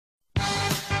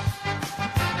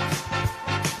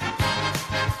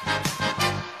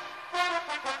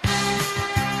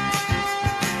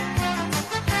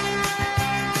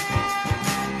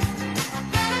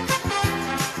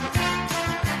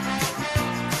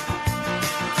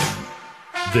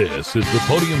This is the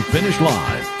Podium Finish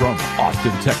Live from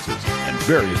Austin, Texas, and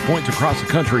various points across the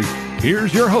country.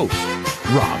 Here's your host,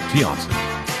 Rob Tiongson.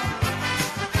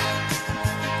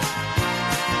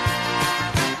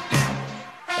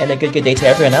 And a good day to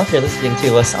everyone out there listening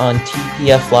to us on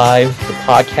TPF Live, the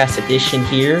podcast edition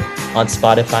here on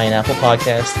Spotify and Apple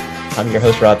Podcasts. I'm your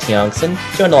host, Rob Tiongson,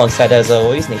 joined alongside, as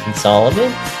always, Nathan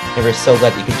Solomon. And we're so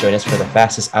glad that you can join us for the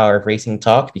fastest hour of racing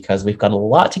talk because we've got a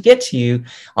lot to get to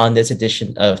on this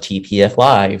edition of TPF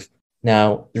Live.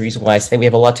 Now, the reason why I say we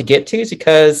have a lot to get to is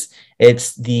because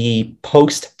it's the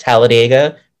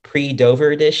post-Talladega,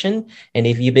 pre-Dover edition. And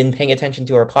if you've been paying attention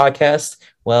to our podcast,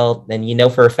 well, then you know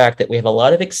for a fact that we have a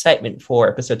lot of excitement for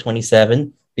episode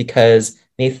 27 because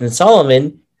Nathan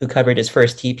Solomon, who covered his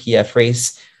first TPF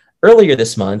race earlier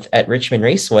this month at Richmond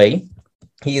Raceway,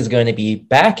 he is going to be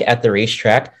back at the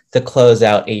racetrack to close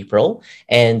out April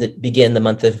and begin the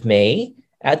month of May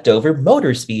at Dover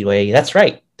Motor Speedway. That's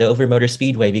right, Dover Motor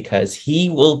Speedway, because he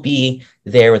will be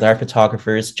there with our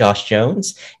photographers, Josh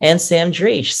Jones and Sam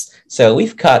Drace. So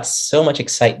we've got so much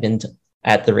excitement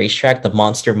at the racetrack, the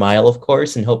Monster Mile, of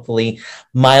course, and hopefully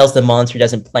Miles the Monster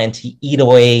doesn't plan to eat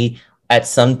away at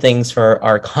some things for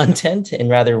our content, and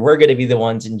rather we're going to be the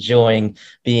ones enjoying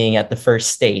being at the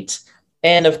first state.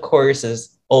 And of course,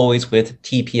 as always with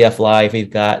TPF Live, we've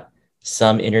got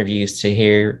some interviews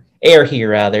to air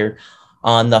here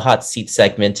on the hot seat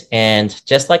segment. And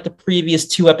just like the previous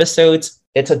two episodes,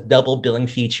 it's a double billing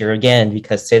feature again,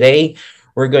 because today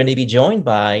we're going to be joined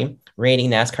by reigning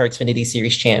NASCAR Xfinity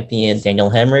Series champion Daniel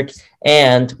Hemric,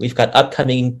 and we've got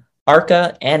upcoming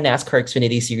ARCA and NASCAR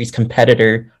Xfinity Series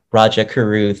competitor Rajah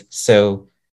Caruth. So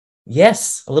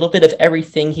yes, a little bit of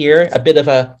everything here, a bit of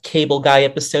a cable guy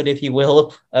episode, if you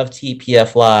will, of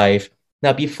TPF Live.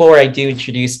 Now, before I do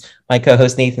introduce my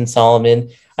co-host Nathan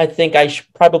Solomon, I think I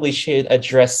probably should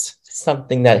address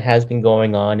something that has been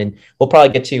going on, and we'll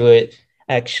probably get to it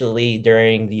actually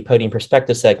during the Podium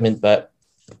Perspective segment. But,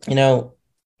 you know,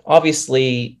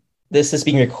 obviously this is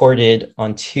being recorded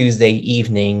on Tuesday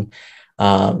evening,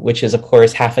 which is, of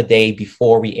course, half a day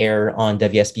before we air on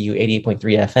WSBU 88.3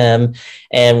 FM,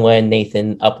 and when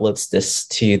Nathan uploads this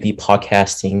to the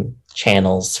podcasting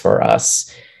channels for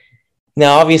us.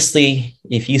 Now, obviously,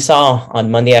 if you saw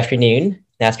on Monday afternoon,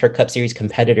 NASCAR Cup Series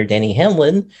competitor Denny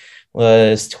Hamlin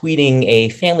was tweeting a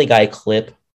Family Guy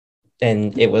clip,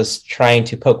 and it was trying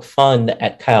to poke fun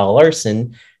at Kyle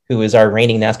Larson, who is our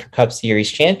reigning NASCAR Cup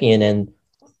Series champion and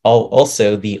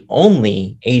also the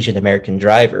only Asian American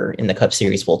driver in the Cup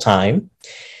Series full time.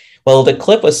 Well, the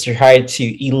clip was to try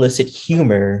to elicit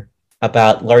humor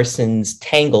about Larson's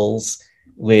tangles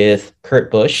with Kurt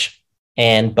Busch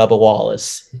and Bubba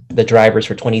Wallace, the drivers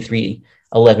for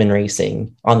 2311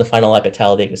 Racing, on the final lap at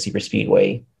Talladega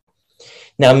Superspeedway.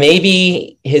 Now,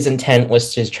 maybe his intent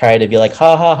was to try to be like,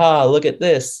 ha, ha, ha, look at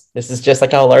this. This is just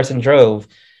like how Larson drove.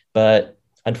 But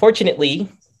unfortunately,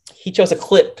 he chose a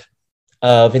clip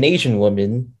of an Asian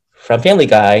woman from Family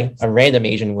Guy, a random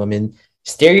Asian woman,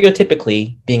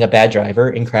 stereotypically being a bad driver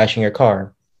and crashing her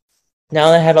car. Now,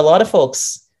 I've had a lot of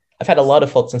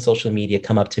folks on social media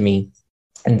come up to me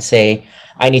and say,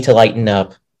 I need to lighten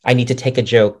up. I need to take a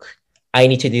joke. I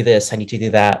need to do this. I need to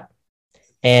do that.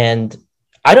 And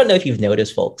I don't know if you've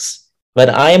noticed, folks, but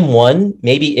I am one,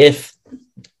 maybe if,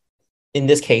 in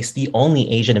this case, the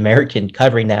only Asian American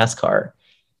covering NASCAR.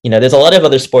 You know, there's a lot of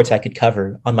other sports I could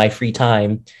cover on my free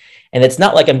time, and it's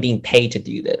not like I'm being paid to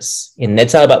do this. And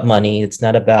it's not about money. It's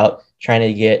not about trying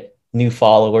to get new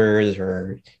followers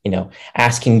or, you know,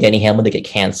 asking Denny Hamlin to get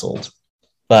canceled.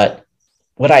 But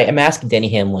what I am asking Denny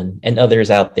Hamlin and others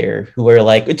out there who are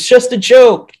like, it's just a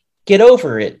joke, get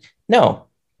over it. No,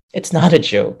 it's not a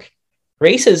joke.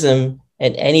 Racism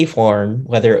in any form,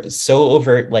 whether it's so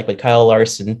overt like with Kyle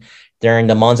Larson during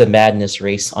the Monza Madness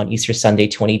race on Easter Sunday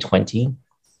 2020,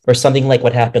 or something like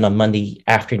what happened on Monday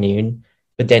afternoon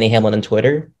with Denny Hamlin on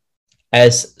Twitter,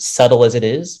 as subtle as it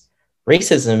is,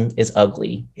 racism is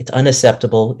ugly. It's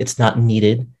unacceptable. It's not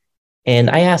needed.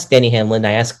 And I ask Denny Hamlin,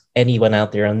 I ask anyone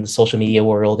out there on the social media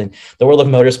world and the world of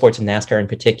motorsports and NASCAR in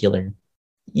particular,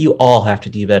 you all have to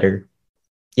do better.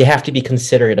 You have to be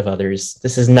considerate of others.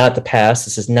 This is not the past.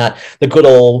 This is not the good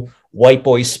old white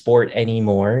boy sport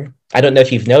anymore. I don't know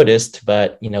if you've noticed,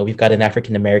 but, you know, we've got an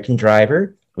African-American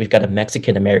driver. We've got a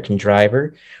Mexican-American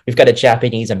driver. We've got a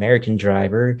Japanese-American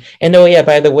driver. And oh yeah,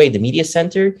 by the way, the media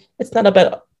center, it's not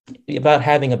about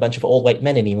having a bunch of old white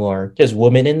men anymore. There's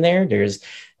women in there. There's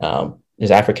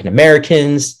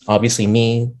African-Americans, obviously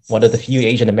me, one of the few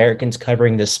Asian Americans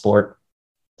covering this sport.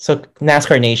 So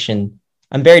NASCAR Nation,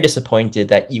 I'm very disappointed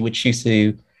that you would choose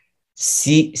to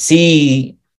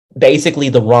see basically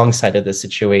the wrong side of the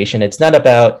situation. It's not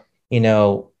about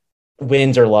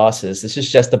wins or losses. This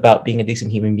is just about being a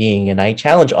decent human being. And I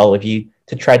challenge all of you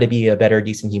to try to be a better,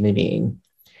 decent human being.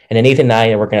 And then Nathan and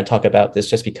I we're going to talk about this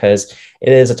just because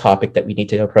it is a topic that we need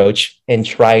to approach and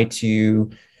try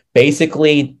to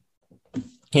basically,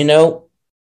 it's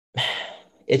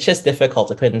just difficult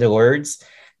to put into words.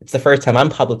 It's the first time I'm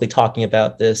publicly talking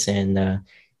about this. And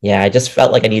I just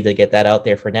felt like I needed to get that out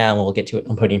there for now. And we'll get to it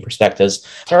on Podium Perspectives.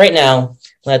 But right now,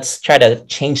 let's try to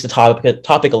change the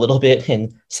topic a little bit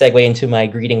and segue into my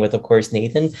greeting with, of course,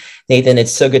 Nathan. Nathan,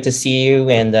 it's so good to see you.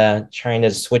 And trying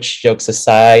to switch jokes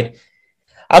aside,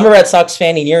 I'm a Red Sox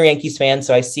fan and you're a Yankees fan.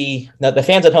 So I see now the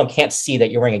fans at home can't see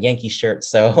that you're wearing a Yankees shirt.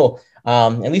 So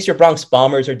at least your Bronx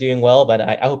Bombers are doing well. But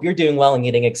I hope you're doing well and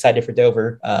getting excited for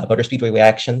Dover Motor Speedway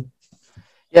action.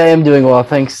 Yeah, I am doing well.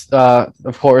 Thanks,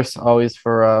 of course, always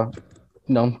for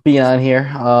being on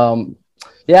here. I'm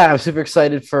super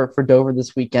excited for Dover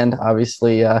this weekend.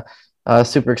 Obviously,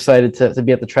 super excited to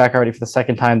be at the track already for the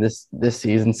second time this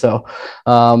season. So,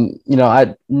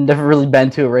 I've never really been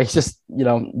to a race just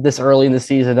this early in the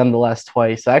season. Nonetheless,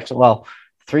 twice. Actually, well,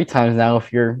 3 times now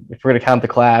if we're going to count the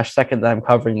Clash. Second time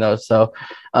covering those. So,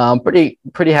 pretty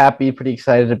happy, pretty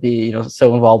excited to be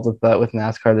so involved with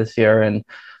NASCAR this year and.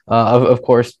 Of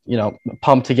course,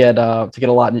 pumped to get a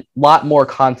lot more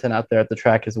content out there at the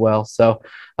track as well. So,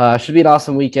 should be an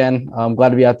awesome weekend. I'm glad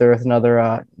to be out there with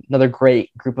another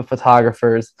great group of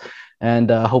photographers, and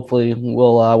hopefully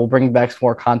we'll bring back some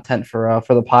more content for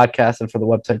the podcast and for the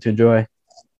website to enjoy.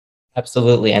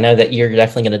 Absolutely, I know that you're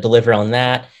definitely going to deliver on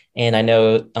that, and I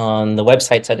know on the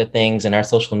website side of things and our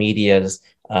social medias,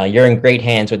 you're in great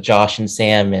hands with Josh and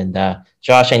Sam. And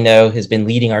Josh, I know, has been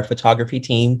leading our photography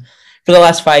team for the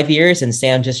last 5 years, and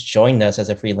Sam just joined us as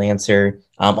a freelancer,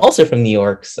 also from New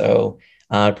York. So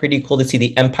pretty cool to see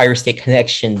the Empire State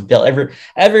Connection built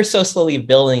ever so slowly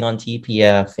building on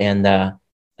TPF. And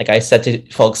like I said to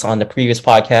folks on the previous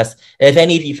podcast, if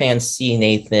any of you fans see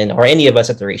Nathan or any of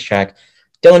us at the racetrack,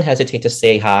 don't hesitate to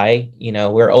say hi.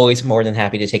 We're always more than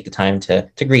happy to take the time to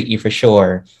greet you for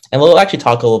sure. And we'll actually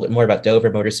talk a little bit more about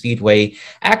Dover Motor Speedway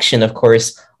action, of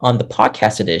course, on the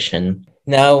podcast edition.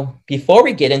 Now, before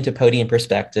we get into Podium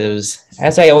Perspectives,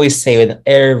 as I always say with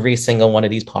every single one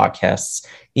of these podcasts,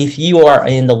 if you are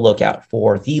in the lookout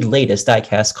for the latest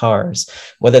diecast cars,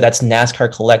 whether that's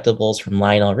NASCAR collectibles from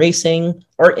Lionel Racing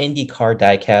or IndyCar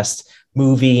diecast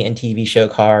movie and TV show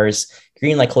cars,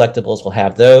 Greenlight Collectibles will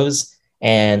have those.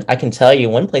 And I can tell you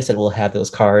one place that will have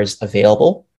those cars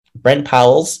available, Brent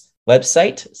Powell's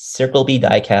website,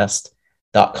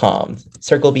 CircleBDiecast.com.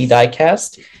 Circle B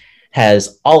Diecast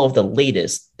has all of the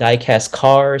latest diecast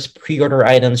cars, pre-order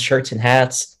items, shirts, and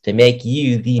hats to make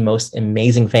you the most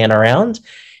amazing fan around.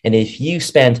 And if you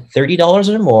spend $30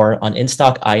 or more on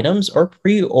in-stock items or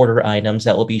pre-order items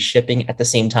that will be shipping at the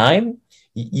same time,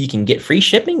 you can get free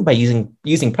shipping by using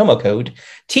promo code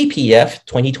TPF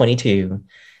 2022.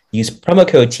 Use promo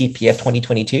code TPF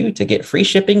 2022 to get free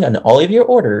shipping on all of your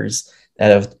orders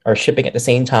that are shipping at the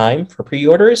same time for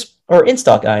pre-orders or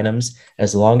in-stock items,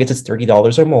 as long as it's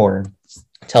 $30 or more.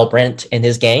 Tell Brent and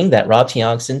his gang that Rob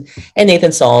Tiongson and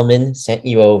Nathan Solomon sent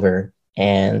you over,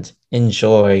 and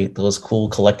enjoy those cool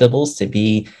collectibles to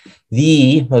be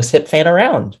the most hip fan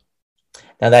around.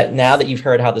 Now that you've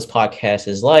heard how this podcast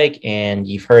is like, and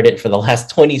you've heard it for the last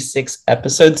 26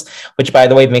 episodes, which, by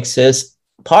the way, makes this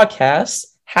podcast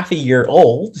half a year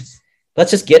old,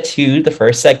 let's just get to the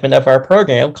first segment of our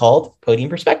program called Podium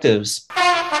Perspectives.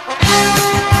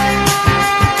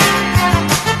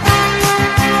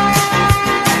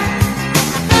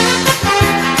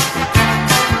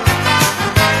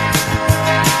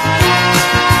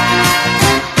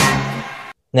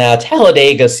 Now,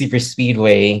 Talladega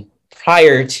Superspeedway,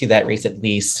 prior to that race at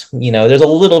least, there's a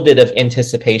little bit of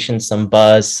anticipation, some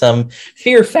buzz, some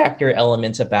fear factor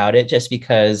elements about it, just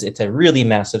because it's a really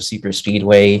massive super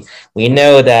speedway. We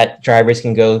know that drivers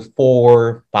can go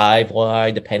 4, 5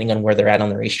 wide, depending on where they're at on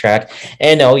the racetrack.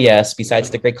 And oh yes, besides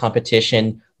the great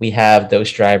competition, we have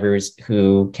those drivers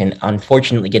who can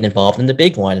unfortunately get involved in the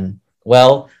big one.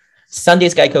 Well,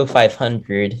 Sunday's Geico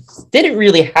 500 didn't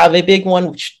really have a big one,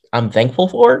 which I'm thankful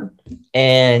for.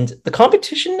 And the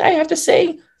competition, I have to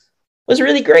say, was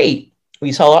really great.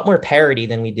 We saw a lot more parity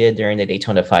than we did during the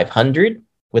Daytona 500,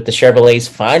 with the Chevrolets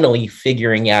finally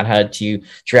figuring out how to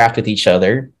draft with each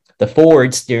other. The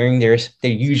Fords doing their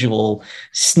usual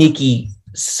sneaky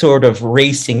sort of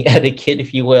racing etiquette,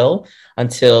 if you will,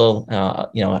 until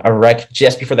a wreck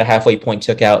just before the halfway point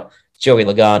took out Joey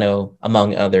Logano,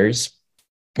 among others.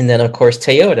 And then, of course,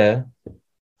 Toyota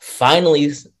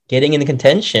finally getting into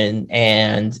contention,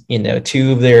 and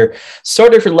two of their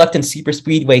sort of reluctant super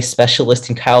speedway specialists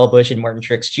in Kyle Busch and Martin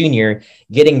Truex Jr.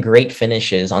 getting great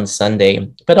finishes on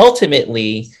Sunday. But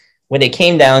ultimately, when it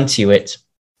came down to it,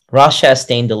 Ross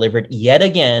Chastain delivered yet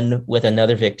again with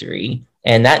another victory,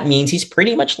 and that means he's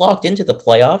pretty much locked into the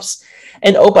playoffs.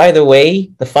 And oh, by the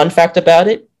way, the fun fact about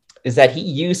it is that he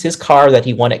used his car that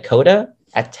he won at COTA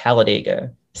at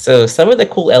Talladega. So some of the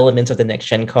cool elements of the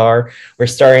next-gen car, we're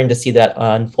starting to see that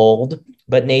unfold.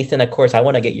 But Nathan, of course, I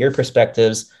want to get your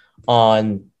perspectives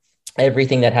on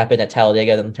everything that happened at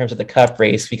Talladega in terms of the Cup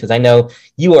race, because I know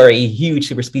you are a huge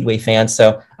Super Speedway fan.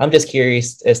 So I'm just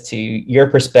curious as to your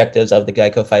perspectives of the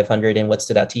Geico 500 and what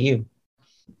stood out to you.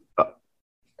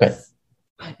 Good.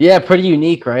 Yeah, pretty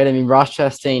unique, right? I mean, Ross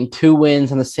Chastain, 2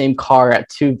 wins on the same car at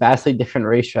 2 vastly different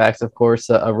racetracks, of course,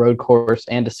 a road course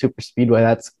and a super speedway.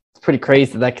 That's pretty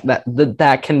crazy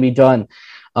that can be done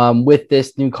with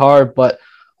this new car. But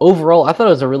overall, I thought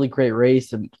it was a really great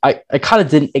race. And I kind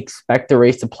of didn't expect the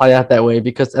race to play out that way,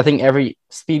 because I think every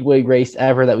speedway race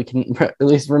ever that we can at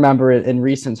least remember in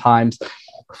recent times,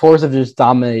 Forza have just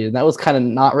dominated. And that was kind of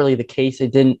not really the case. They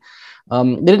didn't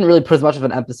really put as much of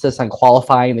an emphasis on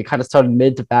qualifying. They kind of started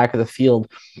mid to back of the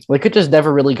field. They could just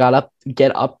never really get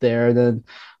up there. And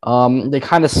then they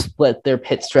kind of split their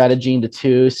pit strategy into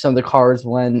 2. Some of the cars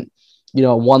went,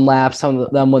 one lap. Some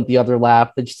of them went the other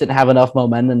lap. They just didn't have enough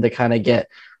momentum to kind of get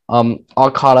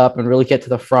all caught up and really get to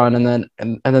the front. And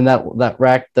then that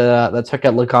wreck that took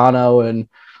at Logano, and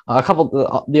a couple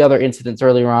of the other incidents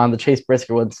earlier on, the Chase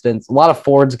Briscoe incidents, a lot of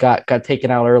Fords got taken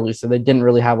out early, so they didn't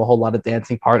really have a whole lot of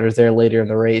dancing partners there later in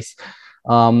the race.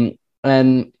 And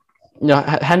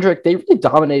Hemric, they really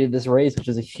dominated this race, which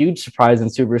is a huge surprise in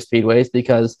super speedways,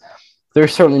 because they're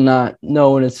certainly not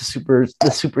known as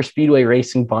the super speedway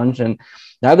racing bunch, and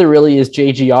neither really is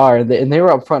JGR. And they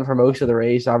were up front for most of the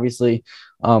race. Obviously,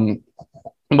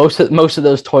 most of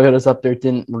those Toyotas up there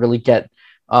didn't really get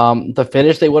the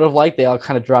finish they would have liked. They all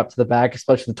kind of dropped to the back,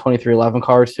 especially the 2311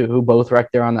 cars who both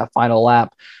wrecked there on that final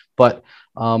lap. But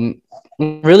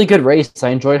really good race. I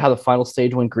enjoyed how the final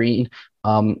stage went green.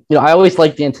 I always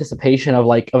like the anticipation of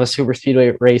a super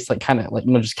speedway race,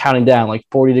 just counting down, like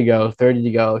 40 to go, 30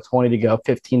 to go, 20 to go,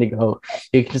 15 to go.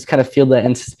 You can just kind of feel that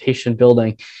anticipation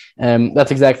building. And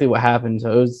that's exactly what happened.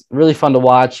 So it was really fun to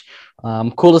watch.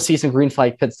 Cool to see some green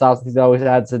flag pit stops. It always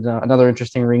adds another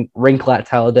interesting wrinkle at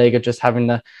Talladega, just having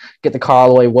to get the car all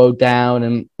the way woed down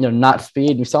and not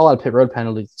speed. We saw a lot of pit road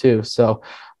penalties too. So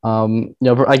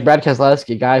like Brad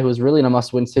Keselowski, a guy who was really in a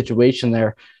must-win situation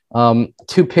there.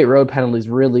 2 pit road penalties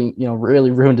really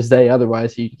ruined his day.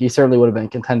 Otherwise, he certainly would have been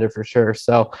contender for sure.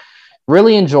 So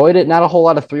really enjoyed it. Not a whole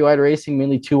lot of 3-wide racing,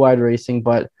 mainly 2-wide racing,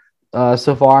 but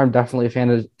so far I'm definitely a fan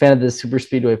of this super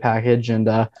speedway package, and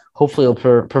hopefully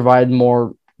it'll provide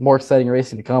more exciting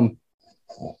racing to come.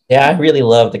 Yeah, I really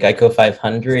love the Geico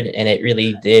 500, and it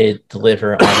really did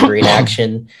deliver on great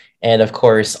action. And of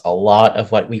course, a lot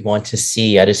of what we want to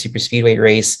see at a super speedway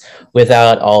race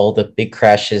without all the big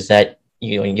crashes that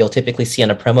you'll typically see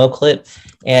on a promo clip.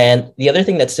 And the other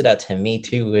thing that stood out to me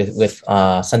too with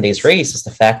Sunday's race is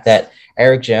the fact that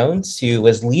Erik Jones, who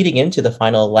was leading into the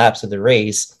final laps of the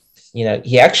race,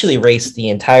 he actually raced the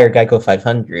entire Geico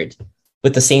 500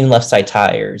 with the same left side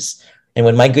tires. And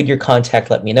when my Goodyear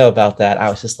contact let me know about that, I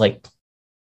was just like,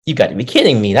 you got to be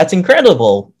kidding me. That's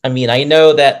incredible. I mean, I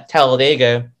know that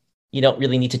Talladega, you don't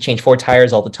really need to change 4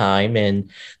 tires all the time. And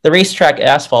the racetrack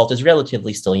asphalt is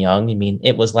relatively still young. I mean,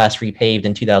 it was last repaved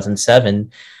in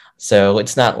 2007. So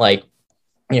it's not like,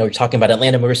 we're talking about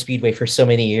Atlanta Motor Speedway for so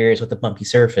many years with a bumpy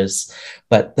surface.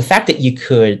 But the fact that you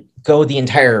could go the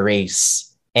entire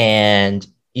race and,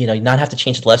 not have to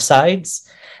change the left sides,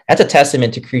 that's a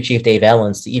testament to crew chief Dave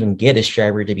Ellens to even get his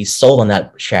driver to be sold on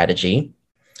that strategy.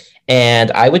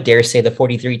 And I would dare say the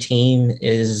 43 team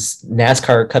is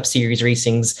NASCAR Cup Series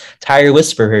Racing's tire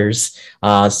whisperers.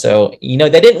 So, they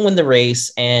didn't win the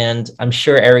race, and I'm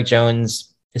sure Erik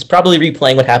Jones is probably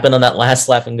replaying what happened on that last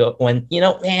lap and going,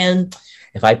 man,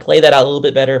 if I play that out a little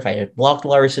bit better, if I had blocked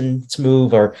Larson's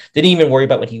move or didn't even worry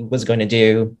about what he was going to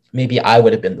do, maybe I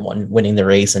would have been the one winning the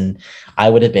race, and I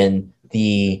would have been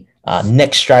the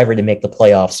next driver to make the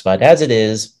playoffs. But as it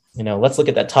is, let's look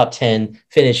at that top 10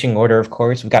 finishing order. Of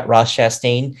course, we've got Ross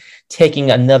Chastain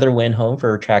taking another win home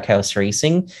for Trackhouse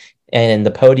Racing. And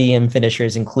the podium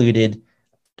finishers included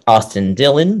Austin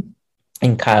Dillon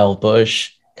and Kyle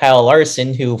Busch. Kyle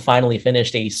Larson, who finally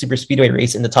finished a super speedway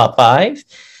race in the top 5,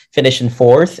 finished in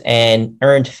 4th and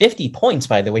earned 50 points,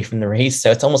 by the way, from the race.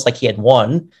 So it's almost like he had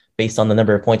won based on the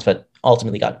number of points, but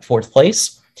ultimately got 4th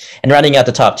place. And rounding out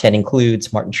the top 10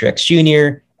 includes Martin Truex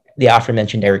Jr., the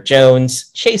aforementioned Erik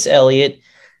Jones, Chase Elliott,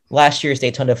 last year's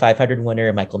Daytona 500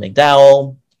 winner, Michael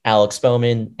McDowell, Alex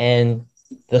Bowman, and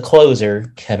the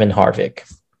closer, Kevin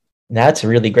Harvick. That's a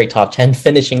really great top 10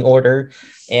 finishing order.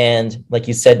 And like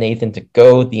you said, Nathan, to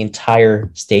go the entire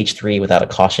stage 3 without a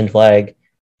caution flag,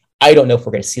 I don't know if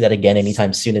we're going to see that again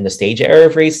anytime soon in the stage era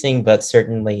of racing, but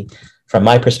certainly from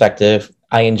my perspective,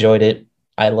 I enjoyed it.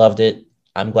 I loved it.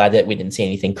 I'm glad that we didn't see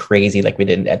anything crazy like we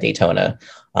did at Daytona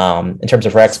in terms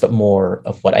of wrecks, but more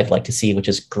of what I'd like to see, which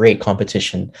is great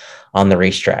competition on the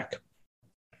racetrack.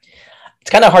 It's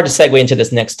kind of hard to segue into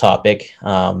this next topic,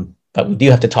 but we do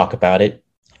have to talk about it.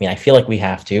 I mean, I feel like we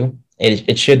have to.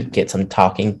 It should get some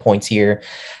talking points here.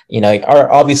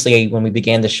 Obviously, when we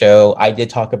began the show, I did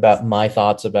talk about my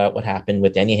thoughts about what happened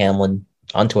with Denny Hamlin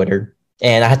on Twitter.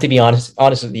 And I have to be honest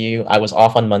with you, I was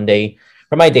off on Monday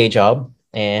for my day job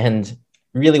and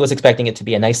really was expecting it to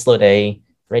be a nice slow day,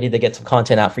 ready to get some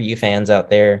content out for you fans out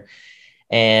there.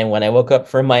 And when I woke up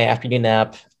from my afternoon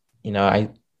nap, I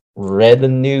read the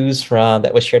news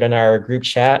that was shared in our group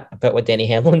chat about what Denny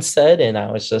Hamlin said. And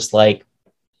I was just like,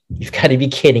 you've got to be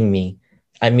kidding me.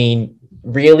 I mean,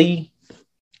 really?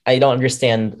 I don't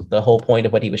understand the whole point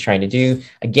of what he was trying to do.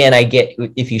 Again, I get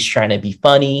if he's trying to be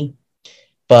funny,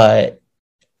 but,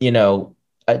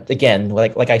 again,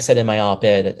 like I said in my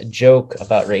op-ed, a joke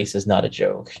about race is not a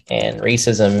joke. And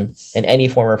racism in any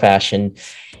form or fashion,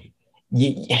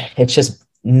 it's just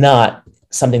not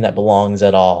something that belongs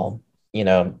at all.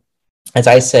 As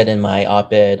I said in my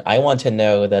op-ed, I want to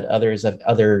know that others of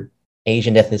other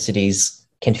Asian ethnicities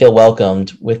can feel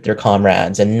welcomed with their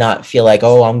comrades and not feel like,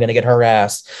 oh, I'm going to get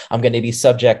harassed. I'm going to be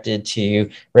subjected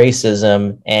to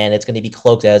racism. And it's going to be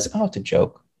cloaked as, oh, it's a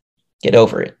joke. Get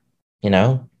over it.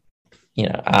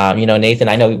 Nathan,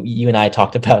 I know you and I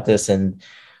talked about this, and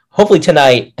hopefully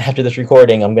tonight after this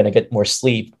recording, I'm going to get more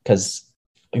sleep because,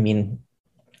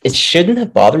 it shouldn't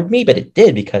have bothered me, but it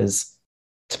did because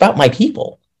it's about my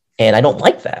people. And I don't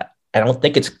like that. I don't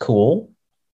think it's cool.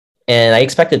 And I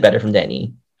expected better from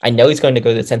Denny. I know he's going to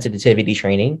go to sensitivity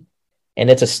training, and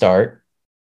it's a start.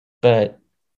 But,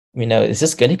 is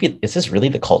this really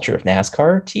the culture of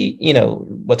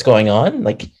NASCAR? What's going on?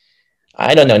 Like,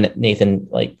 I don't know, Nathan.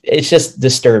 Like, it's just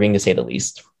disturbing to say the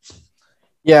least.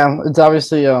 Yeah, it's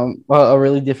obviously a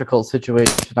really difficult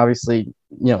situation. Obviously,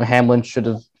 Hamlin should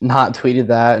have not tweeted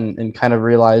that and kind of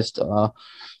realized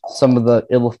some of the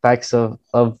ill effects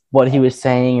of what he was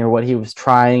saying or what he was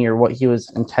trying or what he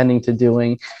was intending to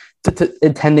do.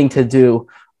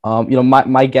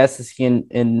 My guess is he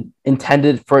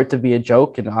intended for it to be a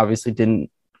joke and obviously didn't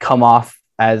come off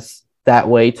as that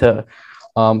way to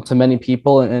many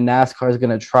people. And NASCAR is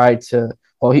going to try to,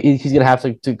 he's going to have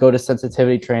to go to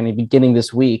sensitivity training beginning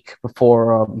this week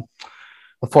before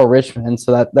Richmond.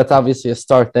 So that's obviously a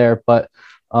start there. But,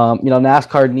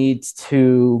 NASCAR needs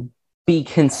to be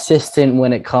consistent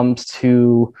when it comes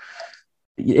to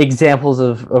examples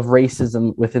of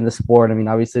racism within the sport.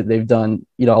 Obviously they've done,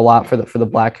 a lot for the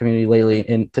Black community lately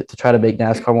and to try to make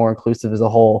NASCAR more inclusive as a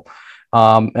whole.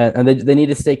 And they need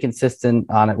to stay consistent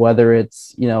on it, whether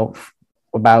it's,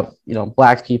 about,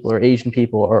 Black people or Asian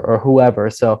people or whoever.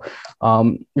 So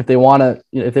if they want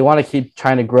to keep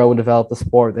trying to grow and develop the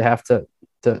sport, they have to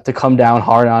come down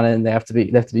hard on it, and they have to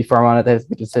be firm on it. They have to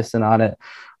be consistent on it.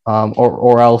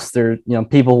 Or else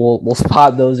people will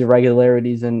spot those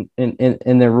irregularities in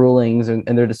their rulings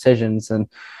and their decisions, and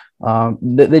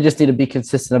they just need to be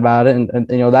consistent about it.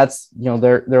 And that's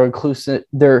their inclusive,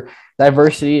 their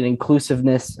diversity and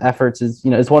inclusiveness efforts is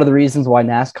one of the reasons why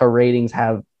NASCAR ratings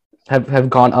have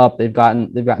gone up. They've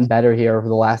gotten better here over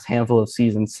the last handful of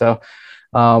seasons. So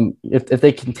if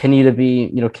they continue to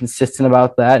be consistent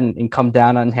about that and come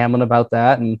down on Hamlin about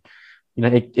that and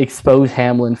expose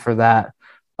Hamlin for that,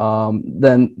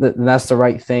 then that's the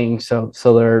right thing. So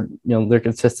they're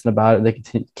consistent about it.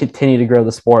 They continue to grow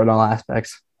the sport in all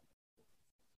aspects.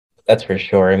 That's for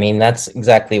sure. That's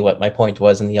exactly what my point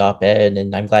was in the op-ed,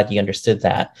 and I'm glad you understood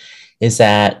that, is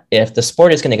that if the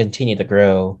sport is going to continue to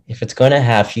grow, if it's going to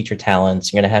have future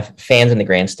talents, you're going to have fans in the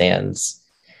grandstands,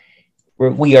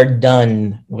 we are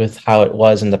done with how it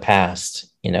was in the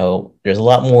past. There's a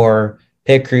lot more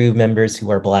pit crew members who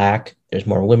are Black. There's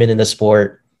more women in the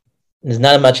sport. There's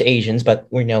not much Asians, but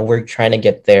we're trying to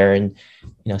get there. And,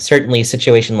 certainly a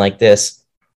situation like this,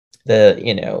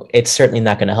 it's certainly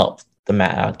not going to help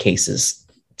the cases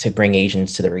to bring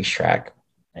Asians to the racetrack.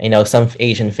 Some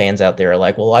Asian fans out there are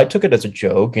like, well, I took it as a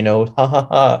joke, ha ha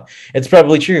ha. It's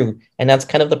probably true. And that's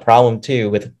kind of the problem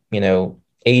too with,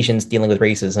 Asians dealing with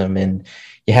racism. And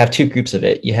you have two groups of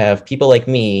it. You have people like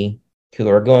me who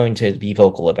are going to be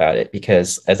vocal about it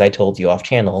because, as I told you off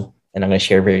channel, and I'm going to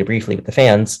share very briefly with the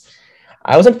fans,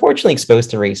 I was unfortunately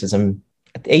exposed to racism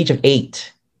at the age of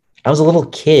 8. I was a little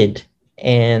kid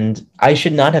and I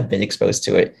should not have been exposed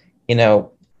to it.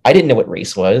 I didn't know what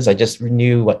race was. I just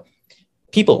knew what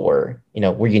people were.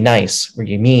 Were you nice? Were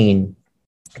you mean?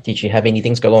 Did you have any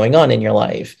things going on in your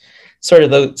life? Sort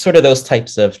of those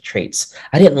types of traits.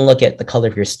 I didn't look at the color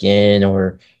of your skin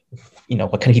or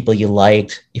what kind of people you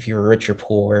liked, if you were rich or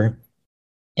poor.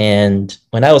 And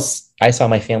when I saw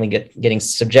my family getting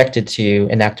subjected to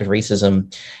an act of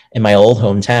racism in my old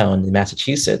hometown in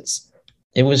Massachusetts,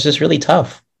 it was just really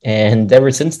tough. And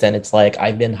ever since then, it's like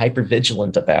I've been hyper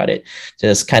vigilant about it.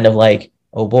 Just kind of like,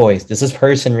 oh boy, does this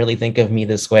person really think of me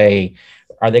this way?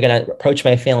 Are they going to approach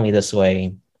my family this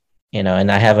way?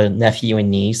 And I have a nephew and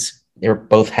niece. They're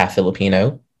both half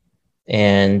Filipino.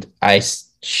 And I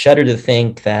shudder to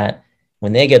think that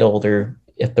when they get older,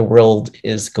 if the world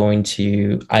is going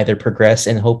to either progress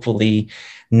and hopefully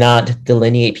not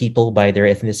delineate people by their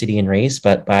ethnicity and race,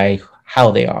 but by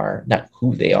how they are, not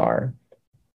who they are.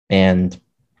 And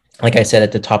like I said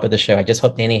at the top of the show, I just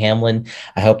hope Danny Hamlin,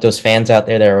 I hope those fans out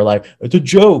there that are like, it's a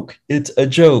joke. It's a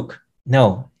joke.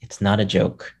 No, it's not a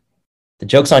joke. The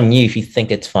joke's on you if you think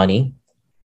it's funny.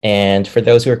 And for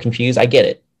those who are confused, I get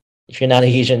it. If you're not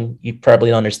Asian, you probably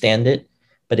don't understand it.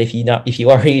 But if you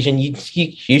are Asian, you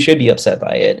should be upset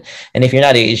by it. And if you're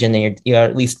not Asian, then you're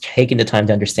at least taking the time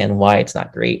to understand why it's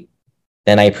not great.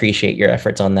 Then I appreciate your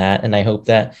efforts on that. And I hope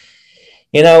that,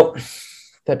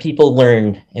 that people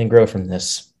learn and grow from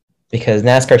this, because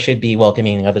NASCAR should be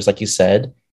welcoming others, like you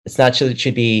said. It's not it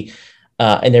should be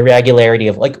an irregularity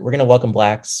of like, we're going to welcome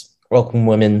blacks, welcome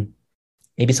women,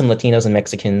 maybe some Latinos and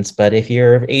Mexicans. But if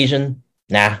you're Asian,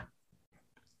 nah,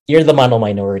 you're the mono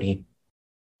minority.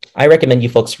 I recommend you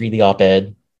folks read the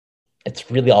op-ed.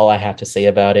 It's really all I have to say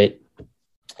about it.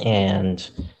 And,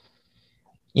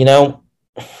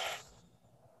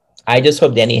 I just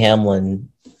hope Danny Hamlin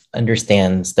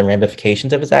understands the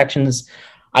ramifications of his actions.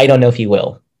 I don't know if he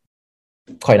will,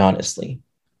 quite honestly.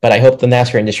 But I hope the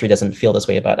NASCAR industry doesn't feel this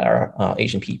way about our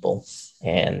Asian people.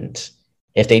 And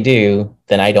if they do,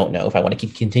 then I don't know if I want to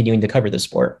keep continuing to cover the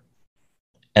sport.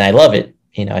 And I love it.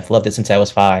 I've loved it since I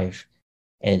was 5.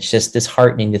 And it's just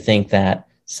disheartening to think that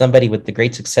somebody with the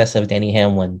great success of Danny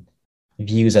Hamlin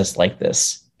views us like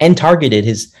this and targeted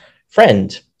his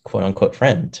friend, quote unquote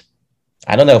friend.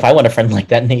 I don't know if I want a friend like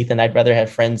that, Nathan. I'd rather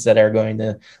have friends that are going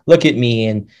to look at me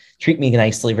and treat me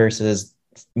nicely versus,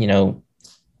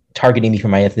 targeting me for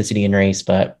my ethnicity and race.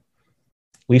 But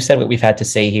we've said what we've had to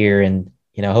say here. And,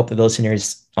 I hope that the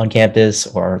listeners on campus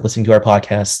or listening to our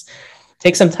podcast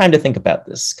take some time to think about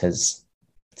this, because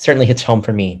it certainly hits home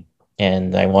for me.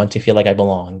 And I want to feel like I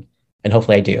belong, and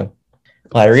hopefully I do.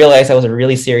 Well, I realized that was a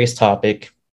really serious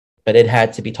topic, but it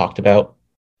had to be talked about.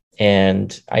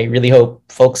 And I really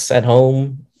hope folks at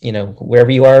home, wherever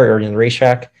you are or in the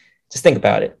racetrack, just think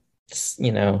about it.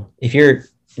 If you're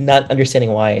not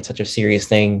understanding why it's such a serious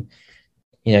thing,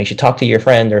 you should talk to your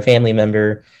friend or family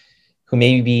member who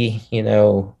may be,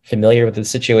 familiar with the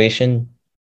situation.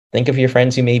 Think of your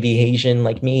friends who may be Asian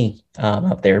like me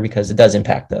out there, because it does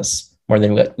impact us more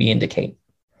than what we indicate.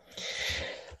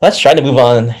 Let's try to move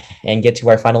on and get to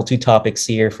our final 2 topics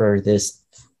here for this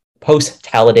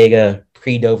post-Talladega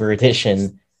pre-Dover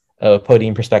edition of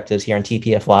Podium Perspectives here on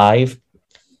TPF Live.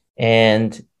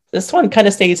 And this one kind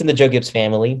of stays in the Joe Gibbs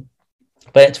family,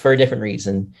 but it's for a different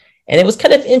reason. And it was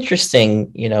kind of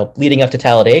interesting, leading up to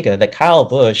Talladega, that Kyle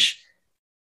Busch,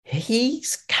 he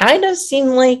kind of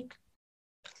seemed like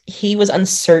he was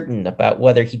uncertain about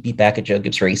whether he'd be back at Joe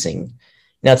Gibbs Racing.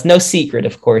 Now, it's no secret,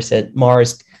 of course, that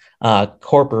Mars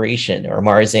Corporation, or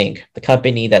Mars Inc., the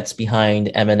company that's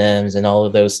behind M&M's and all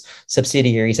of those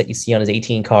subsidiaries that you see on his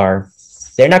 18 car,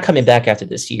 they're not coming back after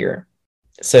this year.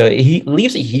 So he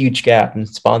leaves a huge gap in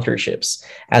sponsorships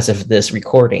as of this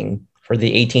recording for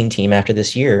the 18 team after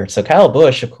this year. So Kyle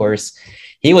Busch, of course,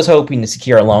 he was hoping to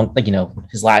secure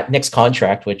his next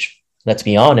contract, which, let's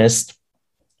be honest,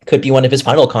 could be one of his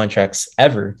final contracts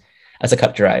ever as a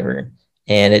Cup driver.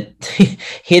 And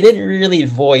he didn't really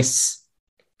voice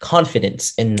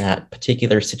confidence in that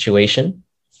particular situation.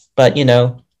 But,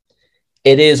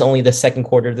 it is only the second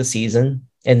quarter of the season,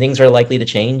 and things are likely to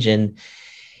change. And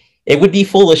it would be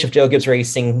foolish if Joe Gibbs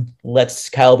Racing lets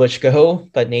Kyle Busch go.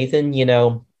 But Nathan,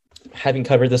 having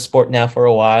covered the sport now for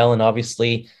a while, and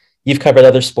obviously you've covered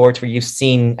other sports where you've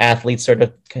seen athletes sort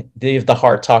of give the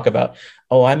heart talk about,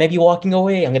 oh, I may be walking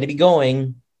away, I'm going to be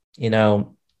going,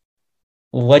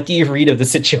 What do you read of the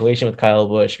situation with Kyle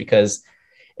Busch? Because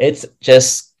it's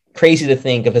just crazy to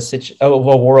think of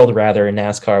a world rather in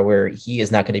NASCAR where he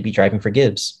is not going to be driving for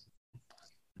Gibbs.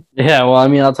 Yeah, well,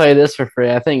 I'll tell you this for free.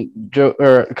 I think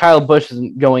Kyle Busch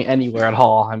isn't going anywhere at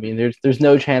all. There's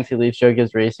no chance he leaves Joe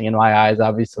Gibbs Racing in my eyes,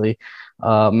 obviously.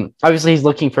 Obviously, he's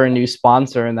looking for a new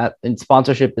sponsor, and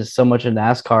sponsorship is so much in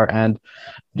NASCAR. And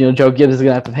Joe Gibbs is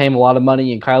going to have to pay him a lot of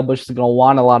money, and Kyle Busch is going to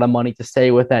want a lot of money to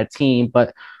stay with that team.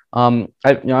 But I'm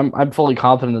fully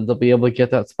confident that they'll be able to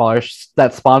get that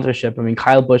sponsorship. I mean,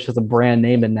 Kyle Busch is a brand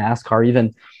name in NASCAR.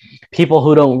 Even people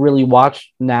who don't really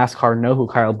watch NASCAR know who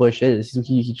Kyle Busch is.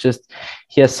 He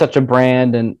has such a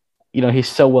brand, and he's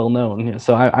so well known.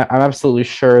 So I'm absolutely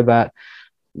sure that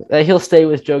he'll stay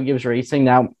with Joe Gibbs Racing.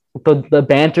 Now, the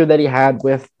banter that he had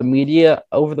with the media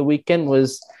over the weekend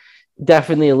was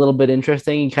definitely a little bit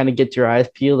interesting. You kind of get your eyes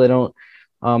peeled. They don't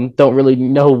really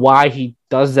know why he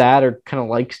does that, or kind of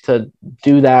likes to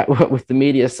do that with the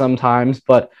media sometimes.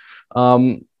 But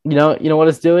what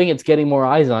it's doing, it's getting more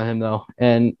eyes on him though.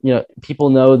 And people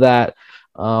know that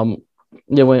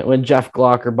when Jeff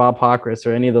Glock or Bob Pockris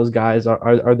or any of those guys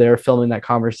are there filming that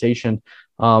conversation,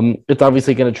 it's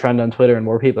obviously going to trend on Twitter and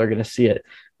more people are going to see it.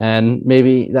 And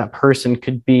maybe that person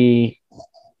could be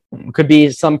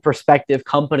some prospective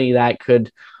company that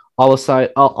could all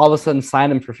of a sudden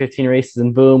sign him for 15 races,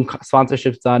 and boom,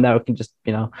 sponsorship's done. Now it can just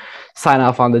sign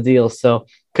off on the deal. So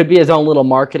could be his own little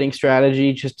marketing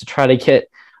strategy just to try to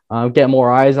get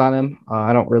more eyes on him.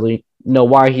 I don't really know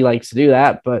why he likes to do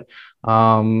that, but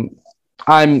I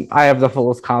have the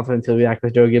fullest confidence he'll be back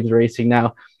with Joe Gibbs Racing.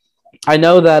 Now, I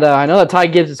know that Ty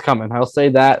Gibbs is coming. I'll say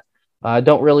that. I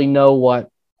don't really know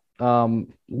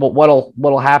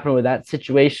what'll happen with that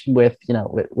situation with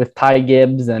Ty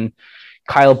Gibbs and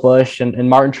Kyle Busch and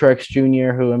Martin Truex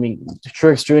Jr., who, I mean,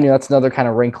 Truex Jr., that's another kind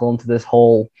of wrinkle into this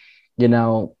whole,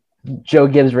 Joe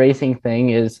Gibbs Racing thing.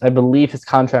 Is I believe his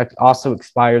contract also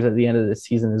expires at the end of this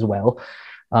season as well.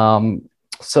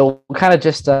 So kind of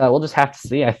we'll just have to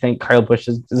see. I think Kyle Busch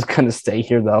is going to stay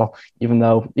here though, even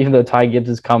though Ty Gibbs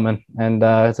is coming, and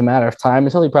it's a matter of time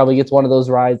until he probably gets one of those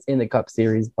rides in the Cup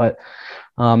Series. But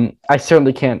I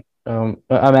certainly can't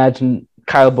imagine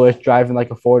Kyle Busch driving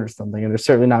like a Ford or something, and there's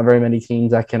certainly not very many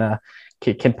teams that can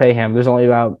pay him. There's probably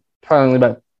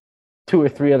about 2 or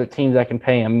 3 other teams that can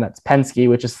pay him. That's Penske,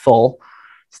 which is full,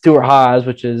 Stewart Haas,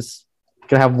 which is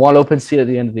going to have one open seat at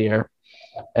the end of the year,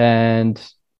 and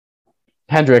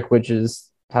Hemric, which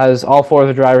has all 4 of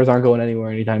the drivers aren't going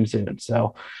anywhere anytime soon.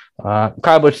 So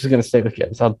Kyle Busch is going to stay with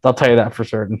Gibbs. I'll tell you that for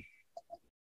certain.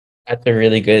 That's a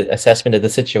really good assessment of the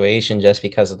situation, just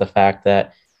because of the fact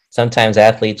that sometimes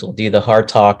athletes will do the hard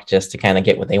talk just to kind of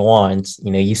get what they want.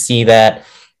 You see that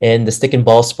in the stick and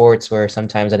ball sports, where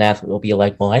sometimes an athlete will be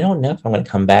like, well, I don't know if I'm going to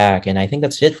come back, and I think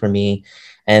that's it for me.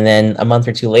 And then a month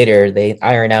or 2 later, they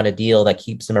iron out a deal that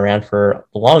keeps them around for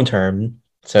the long term.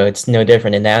 So it's no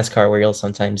different in NASCAR, where you'll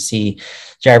sometimes see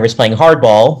drivers playing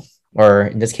hardball, or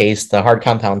in this case, the hard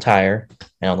compound tire.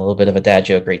 A little bit of a dad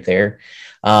joke right there.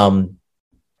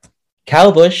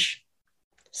 Kyle Busch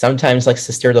sometimes likes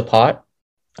to stir the pot.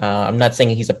 I'm not saying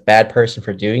he's a bad person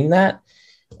for doing that.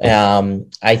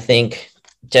 I think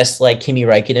just like Kimi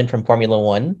Räikkönen from Formula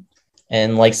One,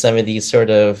 and like some of these sort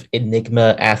of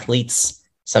enigma athletes,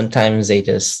 sometimes they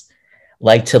just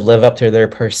like to live up to their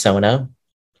persona,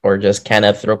 or just kind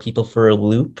of throw people for a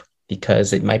loop,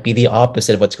 because it might be the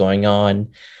opposite of what's going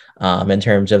on in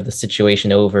terms of the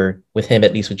situation over with him,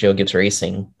 at least with Joe Gibbs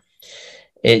Racing.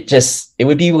 It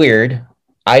would be weird.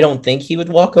 I don't think he would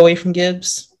walk away from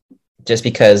Gibbs, just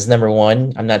because, number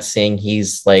one, I'm not saying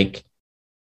he's too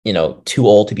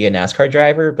old to be a NASCAR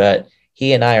driver, but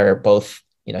he and I are both,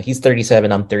 he's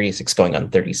 37, I'm 36, going on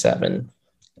 37.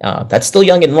 That's still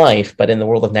young in life, but in the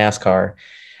world of NASCAR,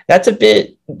 that's a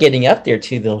bit getting up there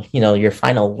to the, your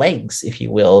final legs, if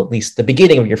you will, at least the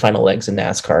beginning of your final legs in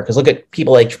NASCAR. Because look at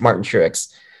people like Martin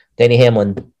Truex, Denny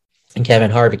Hamlin, and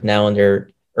Kevin Harvick now in their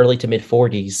early to mid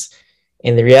 40s.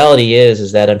 And the reality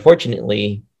is that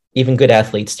unfortunately, even good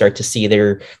athletes start to see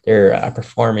their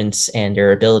performance and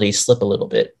their abilities slip a little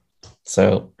bit.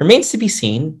 So remains to be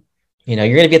seen. You're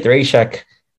going to be at the racetrack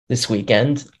this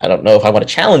weekend. I don't know if I want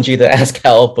to challenge you to ask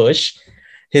Kyle Busch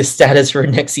his status for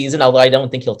next season, although I don't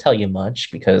think he'll tell you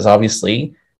much, because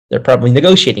obviously they're probably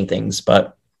negotiating things.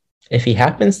 But if he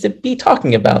happens to be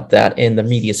talking about that in the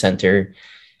media center,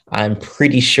 I'm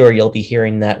pretty sure you'll be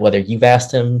hearing that, whether you've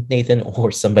asked him, Nathan, or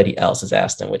somebody else has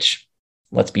asked him, which,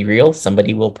 let's be real,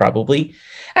 somebody will probably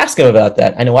ask him about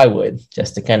that. I know I would,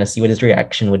 just to kind of see what his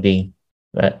reaction would be.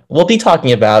 But we'll be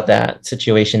talking about that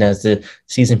situation as the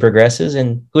season progresses.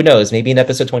 And who knows, maybe in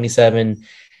episode 27,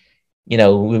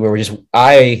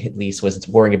 I at least was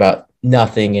worrying about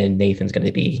nothing, and Nathan's going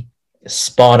to be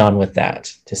spot on with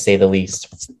that, to say the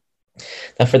least.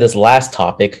 Now, for this last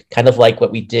topic, kind of like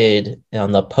what we did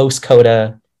on the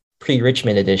post-COTA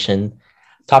pre-Richmond edition,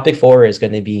 topic 4 is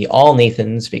going to be all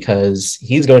Nathan's, because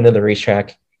he's going to the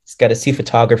racetrack He's got his two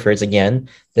photographers again.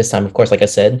 This time, of course, like I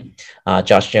said,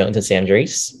 Josh Jones and Sam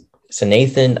Drace. So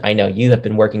Nathan, I know you have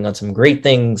been working on some great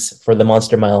things for the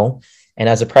Monster Mile. And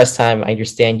as a press time, I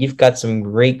understand you've got some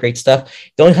great stuff.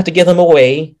 You don't have to give them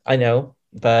away, I know,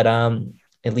 but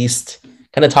at least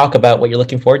kind of talk about what you're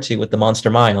looking forward to with the Monster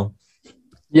Mile.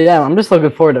 Yeah, I'm just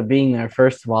looking forward to being there.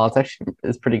 First of all,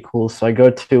 it's pretty cool. So I go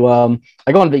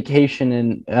on vacation,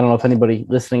 and I don't know if anybody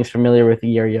listening is familiar with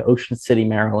the area, Ocean City,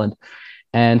 Maryland,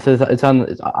 and so it's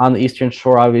on the Eastern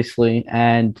Shore, obviously.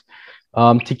 And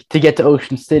to get to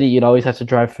Ocean City, you'd always have to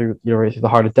drive through right through the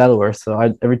heart of Delaware. So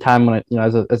every time when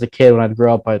as a kid when I'd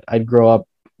grow up, I'd grow up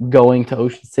going to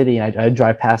Ocean City, and I'd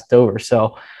drive past Dover.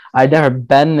 So I'd never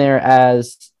been there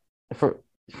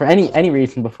for any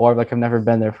reason before. Like I've never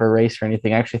been there for a race or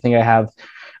anything. I actually think I have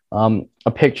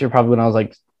a picture probably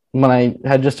when I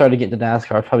had just started getting to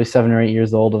NASCAR, probably 7 or 8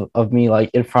 years old, of me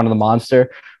like in front of the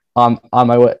Monster on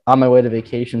my way to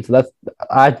vacation. So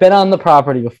I've been on the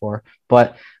property before,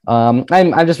 but I'm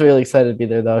just really excited to be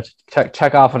there though. To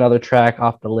check off another track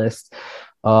off the list.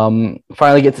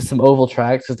 Finally get to some oval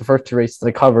tracks, because the first 2 races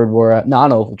I covered were at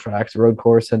non-oval tracks, road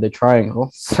course and the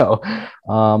triangle. So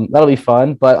that'll be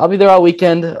fun. But I'll be there all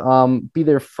weekend. Be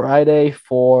there Friday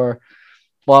starting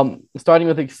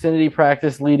with Xfinity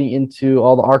practice, leading into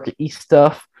all the ARCA East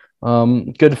stuff.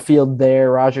 Good field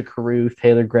there. Rajah, Caruth,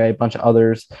 Taylor Gray, a bunch of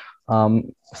others.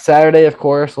 Saturday, of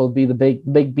course, will be the big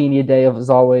Beanie day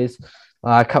as always.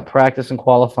 Cup practice and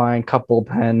qualifying, cup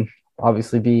bullpen.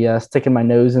 Obviously, be sticking my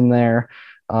nose in there.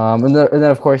 And then,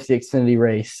 of course, the Xfinity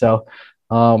race. So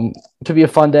to be a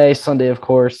fun day. Sunday, of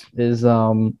course, is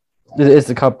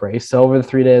the Cup race. So over the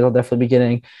 3 days, I'll definitely be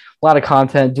getting a lot of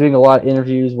content, doing a lot of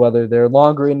interviews, whether they're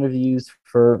longer interviews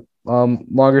for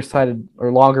longer sided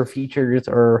or longer features,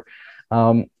 or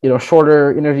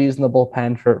shorter interviews in the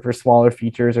bullpen for smaller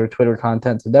features or Twitter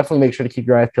content. So definitely make sure to keep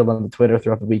your eyes peeled on the Twitter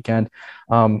throughout the weekend.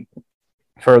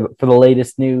 For the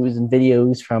latest news and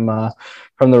videos from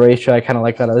the racetrack, kind of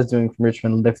like that I was doing from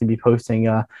Richmond. I'll definitely be posting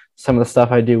some of the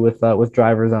stuff I do with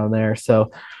drivers on there.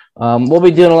 So we'll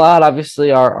be doing a lot.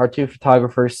 Obviously, our 2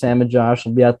 photographers, Sam and Josh,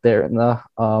 will be out there in the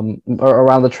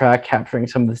around the track capturing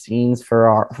some of the scenes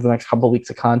for the next couple of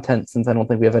weeks of content, since I don't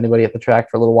think we have anybody at the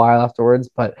track for a little while afterwards.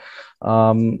 But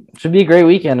should be a great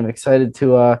weekend. I'm excited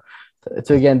to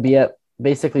again be at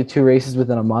basically 2 races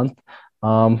within a month.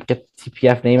 Get the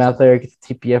TPF name out there, get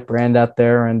the TPF brand out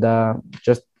there, and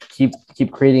just keep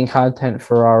creating content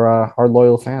for our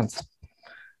loyal fans.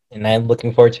 And I'm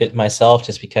looking forward to it myself,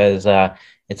 just because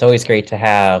it's always great to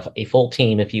have a full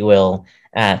team, if you will,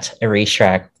 at a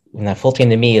racetrack. And that full team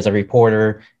to me is a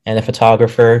reporter and a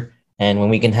photographer. And when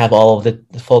we can have all of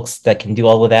the folks that can do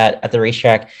all of that at the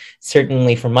racetrack,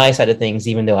 certainly from my side of things,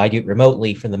 even though I do it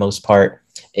remotely for the most part,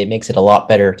 it makes it a lot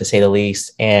better, to say the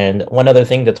least. And one other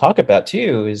thing to talk about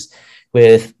too is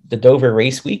with the Dover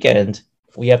race weekend,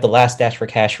 we have the last Dash for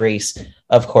Cash race,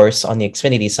 of course, on the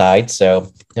Xfinity side.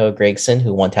 So Noah Gragson,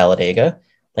 who won Talladega,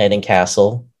 Landon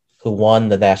Castle, who won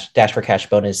the Dash for Cash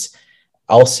bonus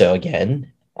also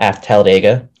again at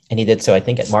Talladega. And he did so, I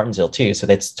think, at Martinsville too. So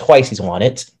that's twice he's won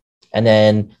it. And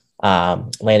then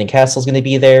Landon Castle is going to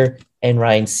be there, and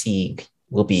Ryan Sieg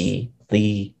will be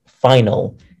the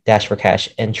final Dash for Cash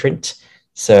entrant.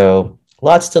 So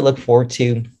lots to look forward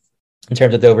to in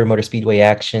terms of Dover Motor Speedway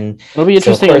action. It'll be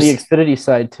interesting on the Xfinity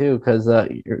side too, because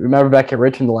remember back at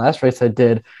Richmond, the last race I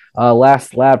did,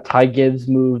 last lap, Ty Gibbs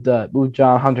moved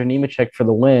John Hunter Nemechek for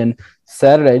the win.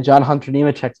 Saturday, John Hunter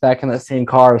Nemechek's back in that same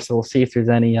car, so we'll see if there's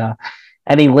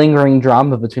any lingering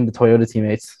drama between the Toyota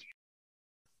teammates.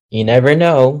 You never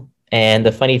know. And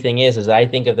the funny thing is I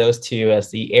think of those two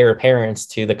as the heir apparents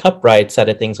to the Cup Ride side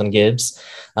of things on Gibbs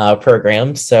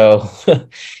program. So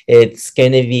it's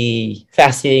going to be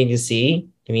fascinating to see.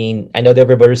 I mean, I know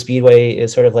Dover Motor Speedway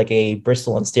is sort of like a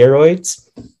Bristol on steroids,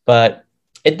 but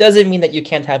it doesn't mean that you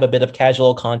can't have a bit of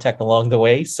casual contact along the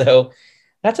way. So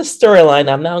that's a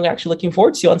storyline I'm now actually looking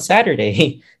forward to on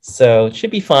Saturday. So it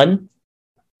should be fun.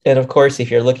 And of course, if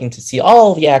you're looking to see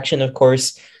all the action, of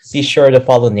course, be sure to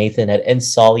follow Nathan at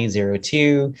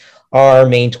nsolly02, our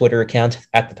main Twitter account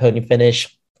at the Podium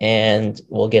Finish, and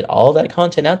we'll get all that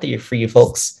content out there for you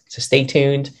folks. So stay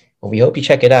tuned. We hope you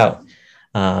check it out.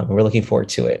 We're looking forward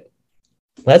to it.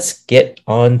 Let's get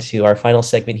on to our final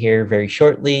segment here very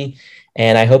shortly.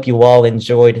 And I hope you all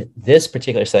enjoyed this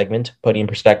particular segment, Podium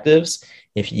Perspectives.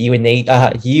 If you and Nate,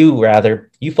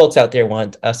 you folks out there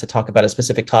want us to talk about a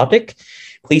specific topic,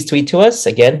 please tweet to us.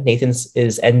 Again, Nathan's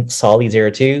is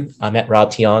nsolly02. I'm at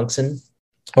Rob T. Youngson.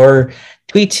 Or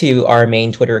tweet to our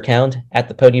main Twitter account at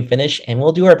the Podium Finish, and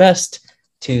we'll do our best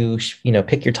to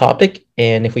pick your topic.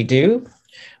 And if we do,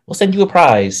 we'll send you a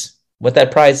prize. What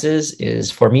that prize is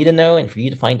for me to know and for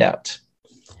you to find out.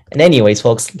 And anyways,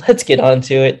 folks, let's get on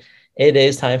to it. It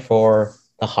is time for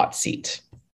the hot seat.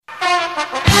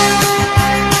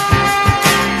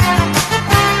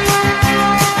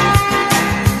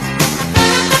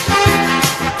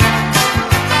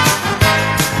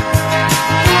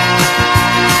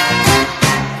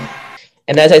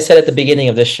 And as I said at the beginning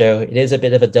of this show, it is a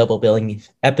bit of a double billing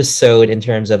episode in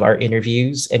terms of our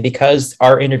interviews. And because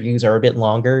our interviews are a bit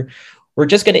longer, we're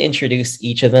just going to introduce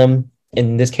each of them.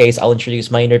 In this case, I'll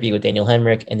introduce my interview with Daniel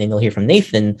Hemric, and then you'll hear from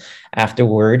Nathan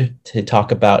afterward to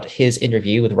talk about his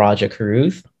interview with Rajah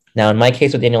Caruth. Now, in my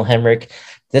case with Daniel Hemric,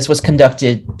 this was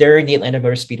conducted during the Atlanta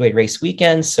Motor Speedway race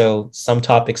weekend, so some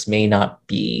topics may not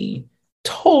be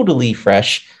totally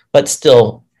fresh, but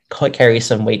still carry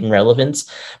some weight and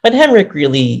relevance. But Hemric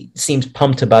really seems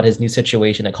pumped about his new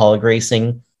situation at Kaulig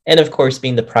Racing, and of course,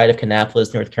 being the pride of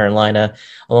Kannapolis, North Carolina,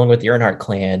 along with the Earnhardt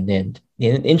clan. And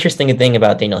an interesting thing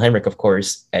about Daniel Hemric, of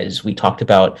course, as we talked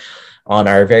about on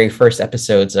our very first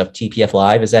episodes of TPF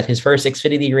Live, is that his first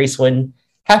Xfinity race win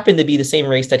happened to be the same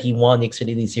race that he won the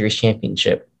Xfinity Series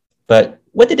Championship. But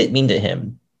what did it mean to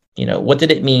him? You know, what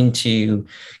did it mean to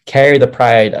carry the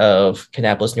pride of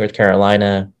Kannapolis, North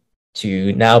Carolina,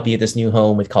 to now be at this new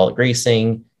home with Kaulig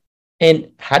Racing?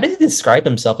 And how did he describe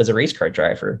himself as a race car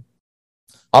driver?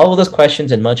 All of those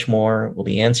questions and much more will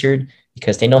be answered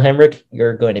because Daniel Hemric,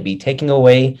 you're going to be taking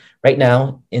away right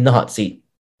now in the hot seat.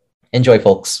 Enjoy,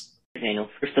 folks. Daniel,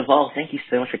 first of all, thank you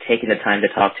so much for taking the time to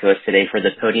talk to us today for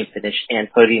the Podium Finish and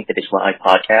Podium Finish Live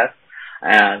podcast.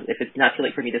 If it's not too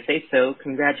late for me to say so,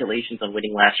 congratulations on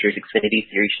winning last year's Xfinity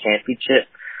Series Championship.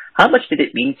 How much did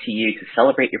it mean to you to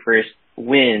celebrate your first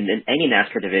win in any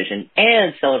NASCAR division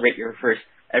and celebrate your first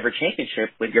ever championship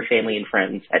with your family and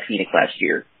friends at Phoenix last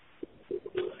year?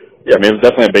 Yeah, I mean, it was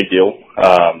definitely a big deal.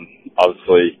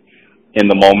 Obviously, in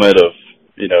the moment of,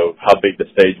 you know, how big the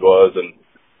stage was and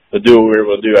to do what we were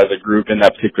able to do as a group in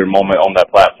that particular moment on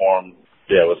that platform,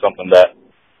 yeah, it was something that,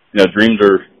 you know, dreams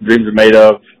are made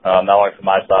of, not only from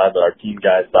my side, but our team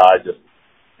guys' side, just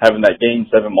having that Game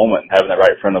 7 moment and having that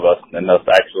right in front of us and us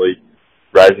actually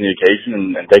rising the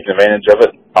occasion and taking advantage of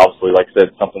it. Obviously, like I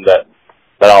said, something that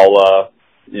I'll,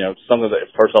 you know, something that,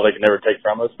 first of all, they can never take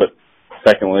from us, but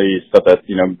secondly, stuff that's,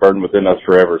 you know, burdened within us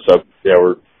forever. So, yeah,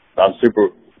 I'm super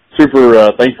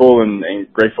thankful and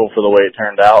grateful for the way it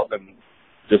turned out. And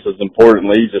just as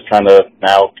importantly, just trying to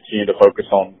now continue to focus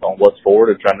on what's forward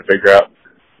and trying to figure out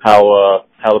how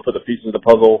to put the pieces of the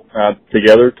puzzle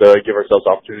together to give ourselves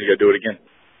the opportunity to go do it again.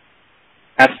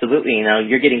 Absolutely. You know,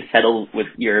 you're getting settled with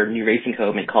your new racing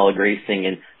home in Kaulig Racing,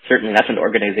 and certainly that's an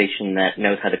organization that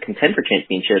knows how to contend for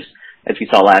championships, as we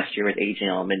saw last year with A.J.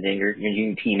 Allmendinger, your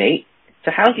new teammate. So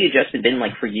how's the adjustment been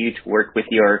like for you to work with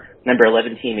your number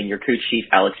 11 team and your crew chief,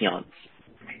 Alex Yance?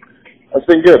 It's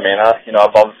been good, man.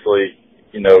 I've obviously,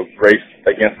 you know, raced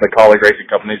against the Kaulig Racing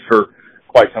companies for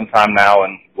quite some time now,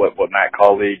 and what Matt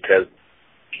Kaulig has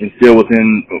instilled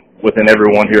within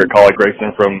everyone here at Kaulig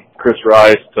Racing, from Chris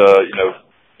Rice to, you know,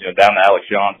 down to Alex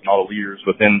Yance and all the leaders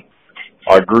within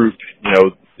our group, you know,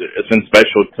 it's been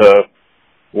special to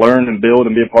learn and build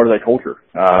and be a part of that culture.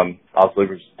 Obviously,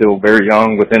 we're still very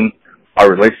young within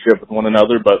our relationship with one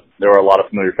another, but there are a lot of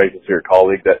familiar faces here at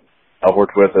Kaulig that I've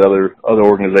worked with at other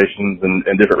organizations and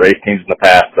different race teams in the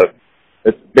past. So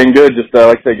it's been good, just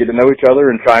like I said, get to know each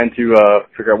other and trying to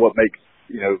figure out what makes,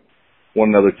 you know, one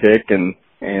another tick, and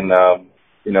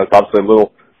you know, it's obviously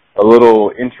a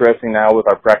little interesting now with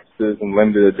our practices and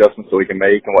limited adjustments that we can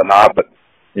make and whatnot, but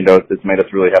you know, it's made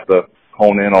us really have to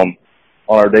hone in on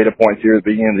our data points here at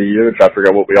the beginning of the year to try to figure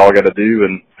out what we all got to do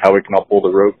and how we can all pull the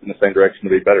rope in the same direction to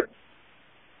be better.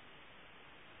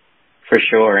 For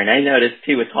sure. And I noticed,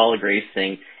 too, with Kaulig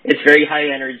Racing, it's very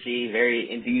high energy, very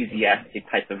enthusiastic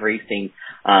type of racing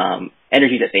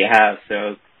energy that they have.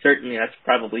 So certainly that's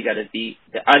probably got to be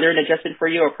either an adjustment for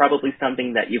you or probably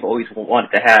something that you've always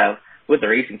wanted to have with the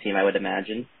racing team, I would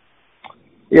imagine.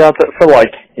 Yeah, I feel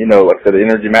like, you know, like I said, the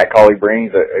energy Matt Kaulig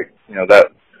brings, you know, that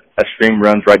stream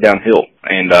runs right downhill.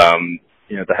 And,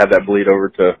 you know, to have that bleed over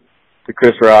to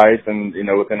Chris Rice and, you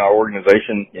know, within our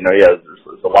organization, you know, yeah,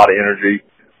 there's a lot of energy,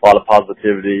 a lot of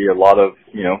positivity, a lot of,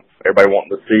 you know, everybody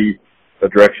wanting to see the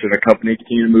direction of the company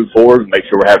continue to move forward and make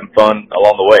sure we're having fun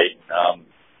along the way.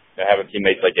 You know, having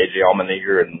teammates like A.J.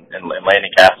 Allmendinger and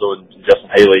Landon Castle and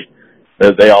Justin Haley,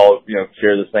 they all, you know,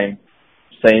 share the same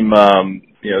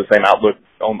you know, same outlook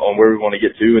on where we want to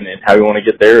get to and how we want to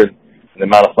get there and the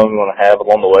amount of fun we want to have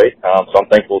along the way. So I'm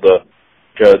thankful to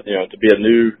you know, to be a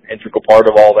new integral part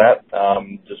of all that.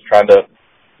 Just trying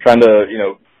to, you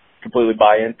know, completely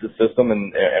buy into the system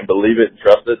and believe it and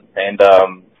trust it. And,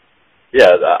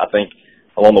 yeah, I think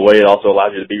a along the way, it also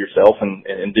allows you to be yourself and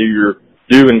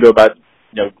do and go about,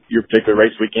 your particular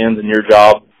race weekends and your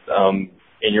job,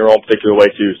 in your own particular way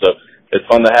too. So it's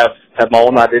fun to have my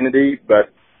own identity, but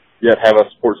yet have a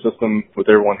support system with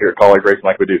everyone here at College Racing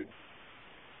like we do.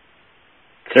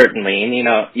 Certainly. And,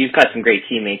 you've got some great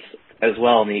teammates as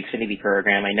well in the Xfinity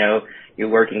program. I know you're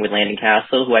working with Landon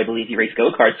Castle, who I believe you raced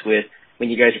go-karts with when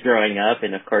you guys were growing up,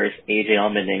 and, of course, AJ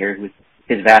Allmendinger, with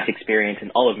his vast experience in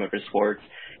all of motorsports.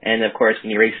 And, of course,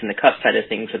 when you race in the Cup side of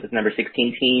things with his number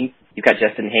 16 team, you've got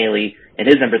Justin Haley and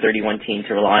his number 31 team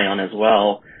to rely on as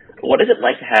well. What is it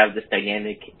like to have this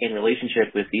dynamic in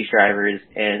relationship with these drivers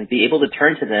and be able to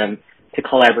turn to them to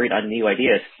collaborate on new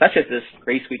ideas, such as this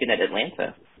race weekend at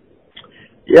Atlanta?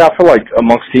 Yeah, I feel like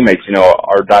amongst teammates,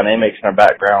 our dynamics and our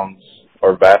backgrounds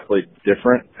are vastly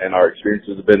different, and our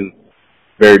experiences have been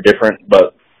very different,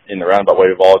 but in the roundabout way,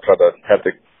 we've all tried to have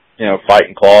to, fight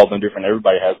and claw, no different.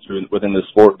 Everybody has to within the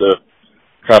sport to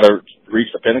try to reach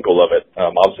the pinnacle of it.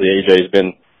 Obviously, AJ has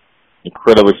been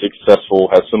incredibly successful,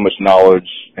 has so much knowledge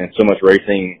and so much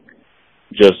racing,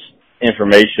 just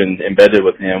information embedded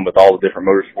with him with all the different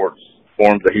motorsports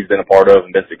forms that he's been a part of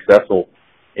and been successful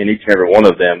in each and every one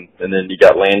of them. And then you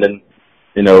got Landon,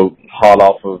 hot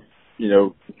off of,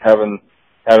 having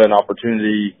an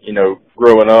opportunity,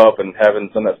 growing up and having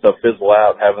some of that stuff fizzle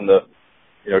out, having to,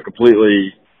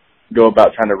 completely go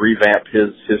about trying to revamp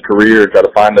his career, try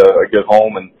to find a good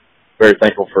home, and very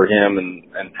thankful for him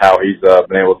and how he's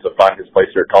been able to find his place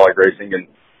here at College Racing, and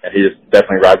he is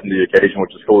definitely rising to the occasion,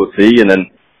 which is cool to see. And then,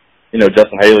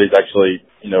 Justin Haley's actually,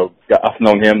 I've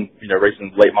known him,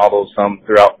 racing late models some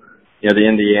throughout, the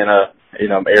Indiana,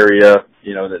 area,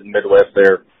 the Midwest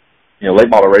there, late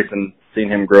model racing, seeing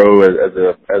him grow as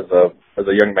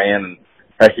a young man. And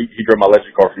heck, he drove my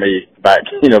legend car for me back,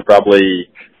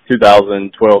 probably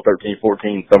 2012, 13,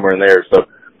 14, somewhere in there. So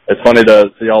it's funny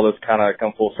to see all this kind of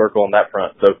come full circle on that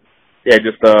front. So yeah,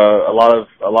 just a lot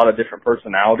of different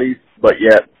personalities, but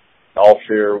yet all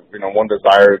share, one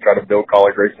desire to try to build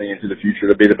College Racing into the future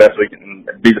to be the best we can,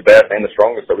 be the best and the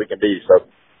strongest that we can be. So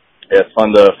yeah, it's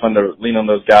fun to lean on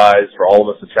those guys, for all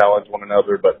of us to challenge one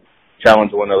another, but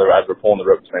challenge one another as we're pulling the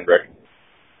rope in the same direction.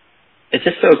 It's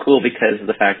just so cool because of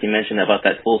the fact you mentioned about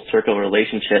that full circle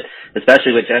relationship,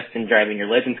 especially with Justin driving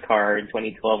your Legends car in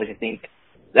 2012. I think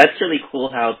that's really cool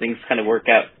how things kind of work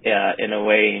out in a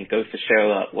way, and goes to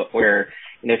show where,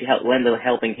 if you lend a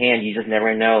helping hand, you just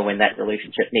never know when that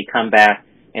relationship may come back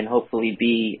and hopefully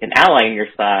be an ally on your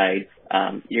side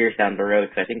years down the road.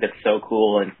 So I think that's so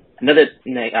cool. And another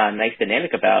nice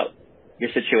dynamic about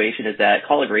your situation is that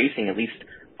College Racing, at least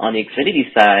on the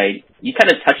Xfinity side, you kind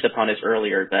of touched upon this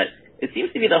earlier, but it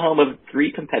seems to be the home of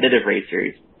 3 competitive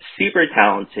racers, super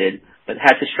talented, but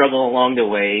had to struggle along the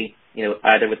way,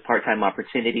 either with part-time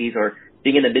opportunities or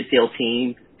being in the midfield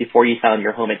team before you found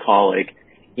your home at college.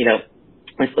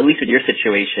 At least with your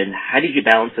situation, how did you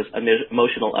balance those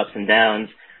emotional ups and downs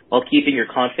while keeping your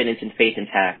confidence and faith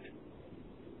intact?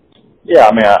 Yeah,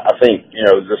 I think,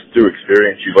 just through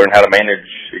experience, you learn how to manage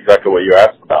exactly what you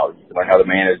asked about. You learn how to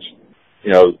manage,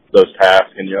 those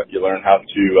tasks, and you learn how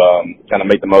to kind of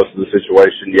make the most of the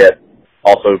situation, yet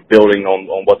also building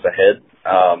on what's ahead.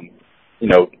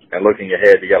 And looking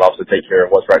ahead, you got to also take care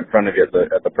of what's right in front of you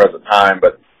at the present time.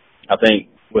 But I think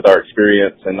with our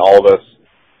experience and all of us,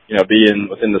 being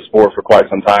within the sport for quite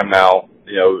some time now,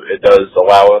 it does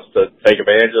allow us to take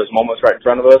advantage of those moments right in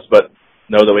front of us, but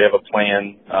know that we have a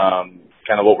plan,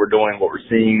 kind of what we're doing, what we're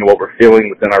seeing, what we're feeling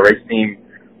within our race team,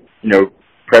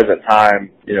 present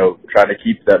time, trying to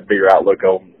keep that bigger outlook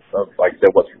of, like I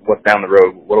said, what's down the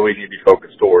road, what do we need to be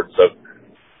focused towards. So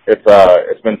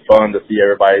it's been fun to see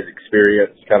everybody's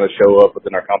experience kind of show up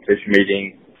within our competition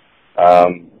meeting,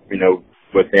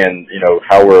 within,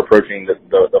 how we're approaching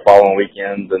the following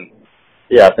weekends. And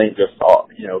yeah, I think just,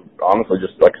 honestly,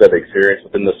 just like I said, the experience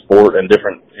within the sport and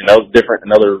different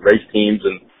in other race teams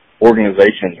and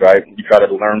organizations, right? You try to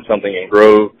learn something and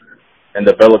grow and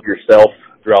develop yourself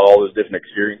throughout all those different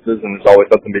experiences, and there's always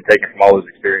something to be taken from all those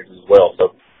experiences as well.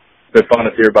 So it's been fun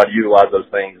to see everybody utilize those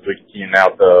things as we continue now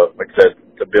to, like I said,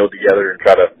 to build together and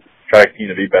try to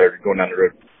continue to be better going down the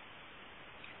road.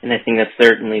 And I think that's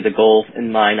certainly the goal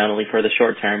in mind, not only for the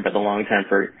short term, but the long term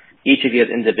for each of you as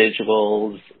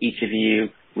individuals, each of you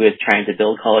with trying to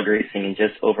build College Racing and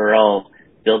just overall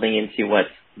building into what's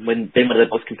been one of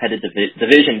the most competitive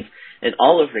divisions in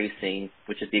all of racing,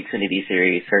 which is the Xfinity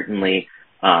Series, certainly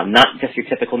not just your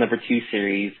typical number 2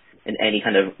 series in any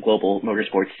kind of global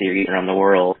motorsports series around the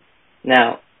world.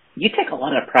 Now, you take a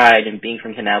lot of pride in being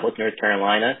from Kannapolis, North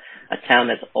Carolina, a town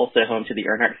that's also home to the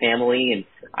Earnhardt family, and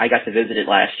I got to visit it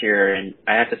last year, and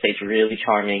I have to say it's really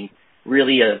charming,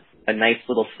 really a a nice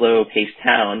little slow-paced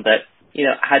town, but,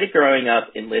 how did growing up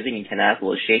and living in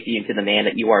Kannapolis shape you into the man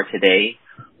that you are today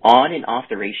on and off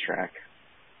the racetrack?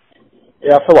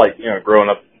 Yeah, I feel like, growing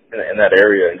up in that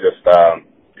area and just,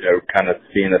 kind of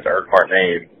seeing this Earnhardt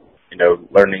name,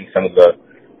 learning some of the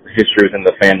history within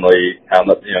the family, how,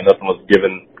 nothing was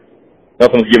given to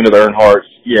the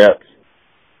Earnhardts yet.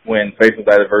 When faced with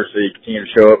that adversity, continue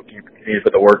to show up, continue to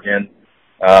put the work in,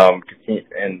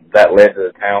 and that led to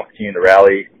the town continuing to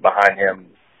rally behind him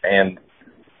and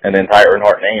the entire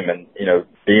Earnhardt name. And,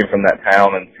 being from that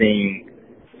town and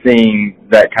seeing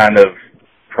that kind of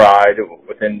pride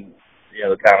within,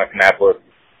 the town of Kannapolis,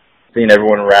 seeing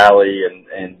everyone rally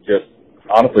and just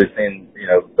honestly seeing,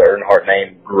 the Earnhardt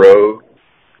name grow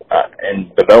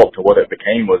and develop to what it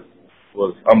became was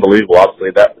unbelievable. Obviously,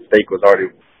 that mistake was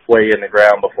already way in the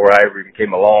ground before I ever even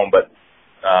came along, but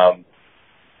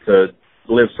to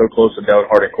live so close to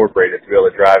Earnhardt Incorporated, to be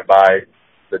able to drive by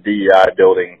the DEI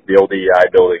building, the old DEI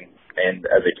building, and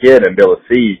as a kid and be able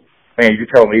to see, man, you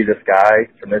tell me this guy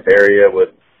from this area with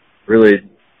really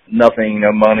nothing,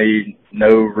 no money, no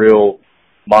real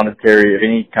monetary of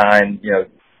any kind,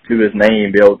 to his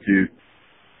name, be able to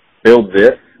build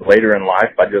this later in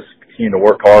life by just continuing to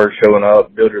work hard, showing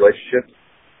up, build relationships.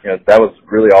 That was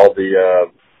really all the,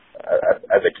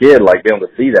 as a kid, like being able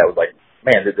to see that was like,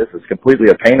 man, this is completely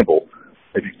attainable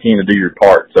if you continue to do your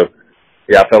part. So,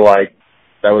 yeah, I felt like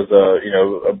that was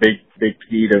a big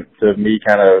key to me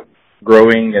kind of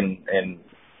growing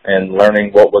and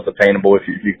learning what was attainable if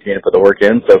you continue to put the work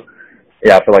in. So,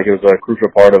 yeah, I feel like it was a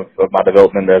crucial part of my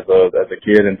development as a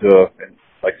kid into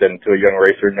a young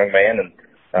racer and young man. And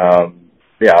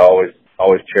yeah, I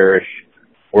always cherish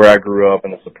where I grew up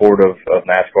and the support of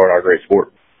NASCAR and our great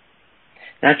sport.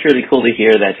 That's really cool to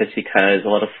hear that, just because a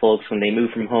lot of folks, when they move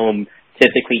from home,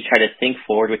 typically try to think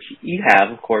forward, which you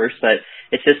have, of course, but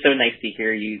it's just so nice to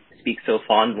hear you speak so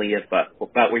fondly about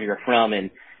where you're from and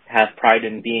have pride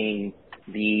in being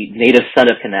the native son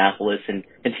of Kannapolis and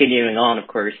continuing on, of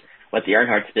course, what the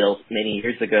Earnhardts built many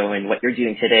years ago and what you're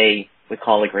doing today with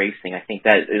college racing. I think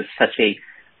that is such a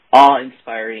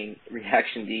awe-inspiring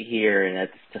reaction to hear, and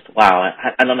it's just, wow.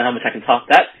 I don't know how much I can top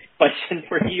that question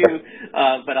for you,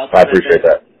 but I appreciate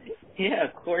that. Yeah,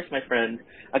 of course, my friend.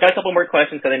 I got a couple more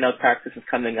questions because I know practice is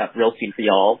coming up real soon for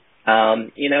y'all.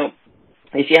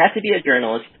 If you had to be a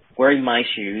journalist wearing my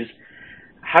shoes,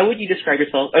 how would you describe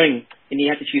yourself? And you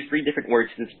have to choose 3 different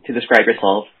words to describe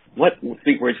yourself. What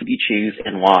 3 words would you choose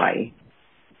and why?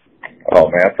 Oh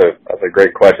man, that's a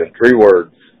great question. 3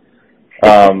 words.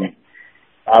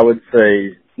 I would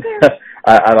say,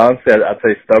 I'd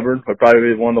say stubborn would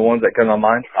probably be one of the ones that come to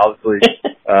mind. Obviously,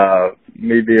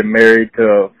 me being married to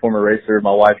a former racer,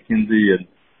 my wife Kinsey,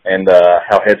 and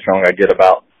how headstrong I get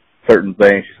about certain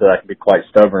things. She said I can be quite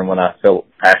stubborn when I feel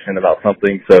passionate about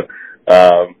something. So,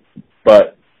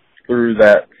 but through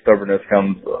that stubbornness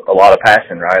comes a lot of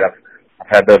passion, right? I've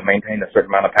had to maintain a certain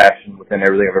amount of passion within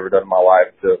everything I've ever done in my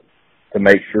life to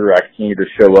make sure I continue to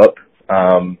show up.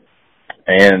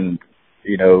 And,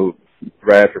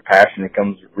 right after passion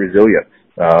comes resilience.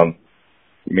 I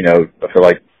feel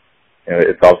like,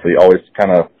 it's obviously always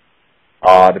kind of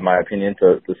odd, in my opinion,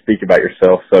 to speak about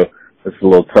yourself. So it's a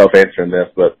little tough answering this,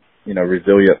 but,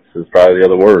 resilience is probably the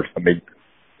other word. I mean,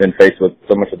 been faced with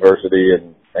so much adversity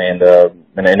and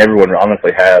everyone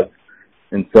honestly has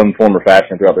in some form or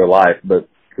fashion throughout their life, but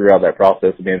throughout that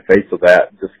process of being faced with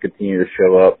that, just continue to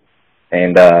show up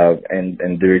and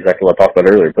do exactly what I talked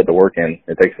about earlier, put the work in.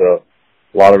 It takes a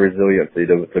lot of resiliency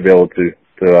to be able to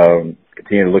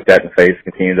continue to look that in the face,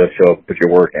 continue to show up, put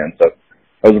your work in. So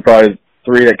those are probably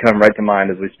 3 that come right to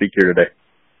mind as we speak here today.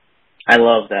 I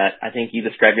love that. I think you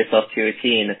described yourself to a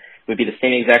T, and it would be the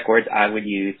same exact words I would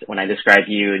use when I describe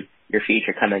you and your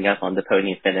future coming up on the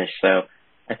podium finish. So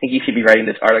I think you should be writing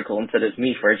this article instead of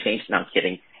me for a change. No, I'm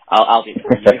kidding. I'll do it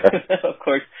for you, of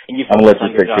course. And you I'm going to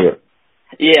let you stick to it.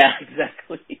 Yeah,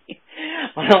 exactly.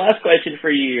 My last question for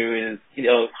you is,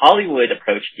 Hollywood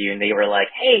approached you and they were like,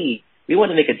 hey, we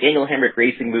want to make a Daniel Hemric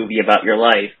racing movie about your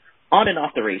life on and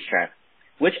off the racetrack.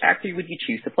 Which actor would you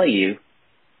choose to play you?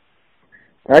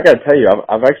 I got to tell you,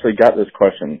 I've actually got this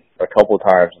question a couple of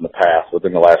times in the past,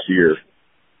 within the last year,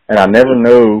 and I never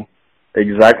know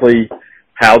exactly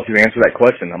how to answer that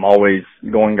question. I'm always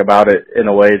going about it in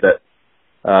a way that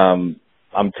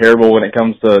I'm terrible when it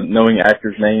comes to knowing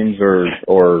actors' names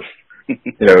or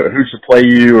who should play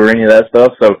you or any of that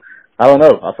stuff. So I don't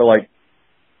know. I feel like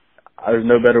there's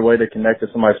no better way to connect to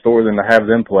somebody's story than to have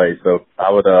them play. So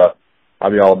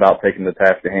I'd be all about taking the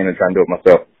task at hand and trying to do it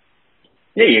myself.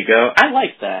 There you go. I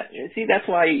like that. See, that's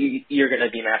why you're going to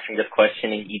be mastering this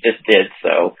question, and you just did.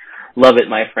 So love it,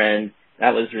 my friend.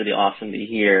 That was really awesome to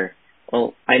hear.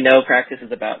 Well, I know practice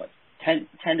is about 10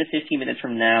 to 15 minutes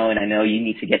from now, and I know you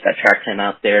need to get that track time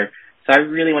out there. So I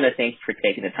really want to thank you for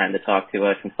taking the time to talk to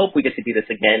us, and hope we get to do this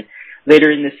again later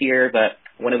in this year. But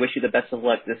I want to wish you the best of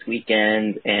luck this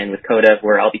weekend, and with CODA,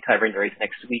 where I'll be covering the race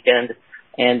next weekend.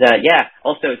 And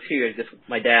also too, just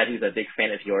my dad, who's a big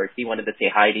fan of yours, he wanted to say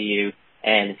hi to you,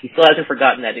 and he still hasn't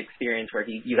forgotten that experience where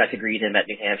you got to greet him at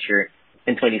New Hampshire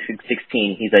in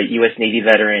 2016. He's a U.S. Navy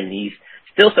veteran. He's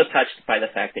still so touched by the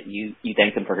fact that you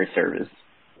thanked him for his service.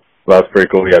 Well, that's pretty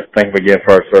cool. Yeah, thank him again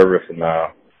for our service, and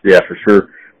for sure,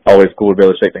 always cool to be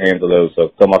able to shake the hands of those. So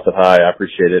tell him I said hi. I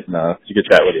appreciate it, and it's a good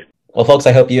chat with you. Well, folks,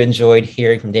 I hope you enjoyed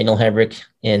hearing from Daniel Hemric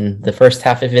in the first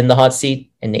half of In the Hot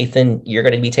Seat. And Nathan, you're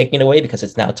going to be taking it away because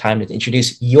it's now time to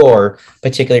introduce your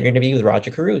particular interview with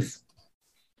Rajah Caruth.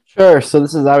 Sure. So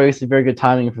this is obviously very good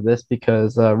timing for this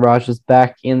because Rajah's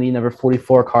back in the number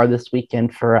 44 car this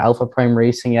weekend for Alpha Prime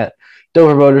Racing at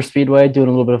Dover Motor Speedway, doing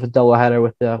a little bit of a doubleheader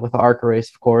with the ARCA race,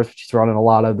 of course, which he's running a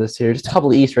lot of this year. Just a couple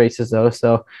of East races, though,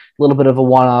 so a little bit of a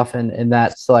one-off in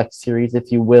that select series,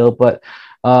 if you will. But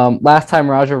last time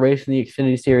Rajah raced in the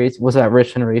Xfinity Series was at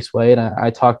Richmond Raceway, and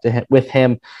I talked with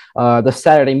him the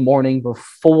Saturday morning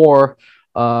before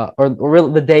or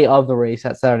really the day of the race,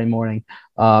 that Saturday morning.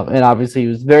 And obviously he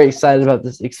was very excited about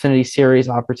this Xfinity Series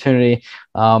opportunity,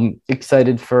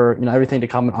 excited for everything to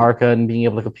come in ARCA and being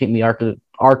able to compete in the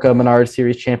ARCA Menard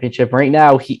Series Championship. Right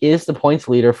now, he is the points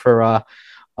leader for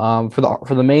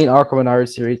the main ARCA Menard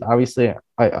Series. Obviously,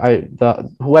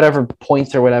 the whatever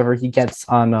points or whatever he gets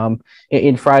on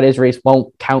in Friday's race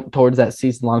won't count towards that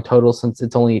season-long total since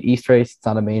it's only an East race. It's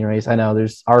not a main race. I know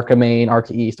there's ARCA Main,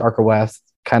 ARCA East, ARCA West,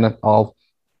 kind of all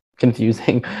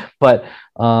confusing, but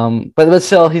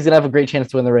still, he's gonna have a great chance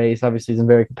to win the race. Obviously, he's in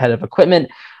very competitive equipment.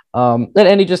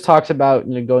 And he just talks about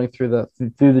going through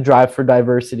the drive for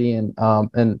diversity and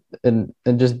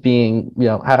just being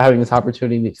having this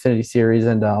opportunity in the Xfinity Series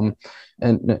and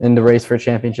the race for a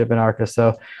championship in ARCA.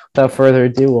 So without further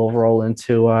ado, we'll roll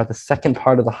into the second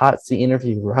part of the hot seat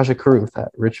interview. Rajah Caruth at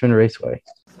Richmond Raceway.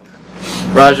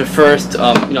 Rajah, first,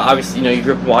 obviously, you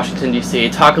grew up in Washington, D.C.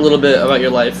 Talk a little bit about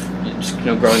your life, just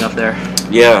growing up there.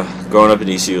 Yeah, growing up in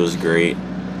D.C. was great.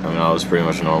 I was pretty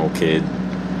much a normal kid.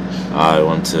 I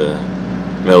went to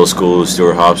middle school,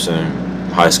 Stuart Hobson,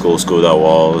 high school, School Without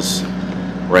Walls,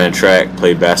 ran track,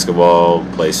 played basketball,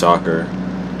 played soccer,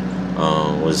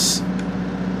 was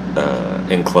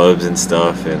in clubs and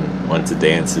stuff, and went to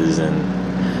dances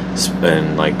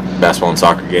and like basketball and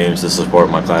soccer games to support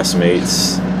my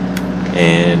classmates.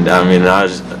 And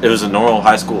it was a normal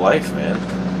high school life, man.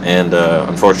 And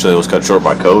unfortunately, it was cut short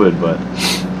by COVID, but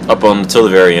up until the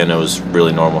very end, it was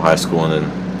really normal high school, and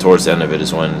then towards the end of it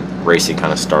is when racing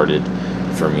kind of started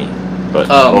for me. But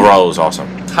overall, it was awesome.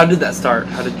 How did that start?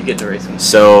 How did you get into racing?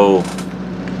 So,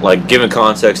 given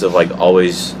context of I've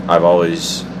always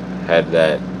had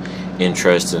that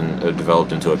interest and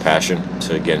developed into a passion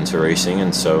to get into racing,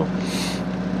 and so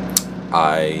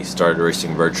I started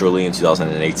racing virtually in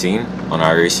 2018 on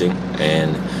iRacing,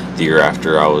 and the year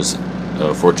after I was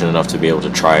fortunate enough to be able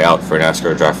to try out for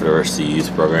NASCAR Drive for Diversity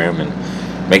Youth Program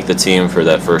and make the team for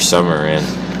that first summer. And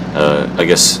I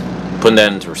guess putting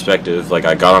that into perspective,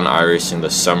 I got on iRacing the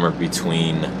summer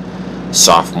between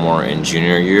sophomore and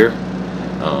junior year.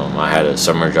 I had a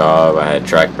summer job, I had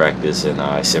track practice, and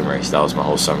I sim raced. That was my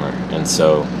whole summer, and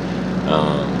so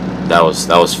that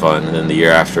was fun. And then the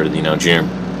year after,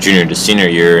 junior to senior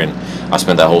year, and I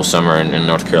spent that whole summer in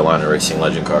North Carolina racing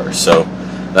legend cars. So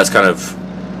that's kind of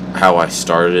how I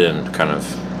started, and kind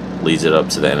of leads it up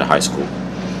to the end of high school.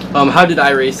 How did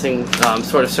iRacing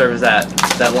sort of serve as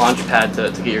that launch pad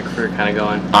to get your career kind of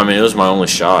going? It was my only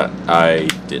shot. I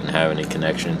didn't have any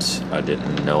connections. I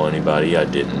didn't know anybody. I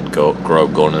didn't grow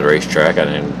up going to the racetrack. I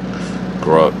didn't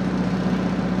grow up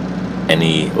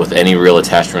with any real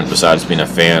attachment besides being a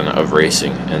fan of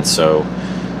racing. And so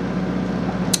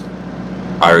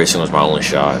iRacing was my only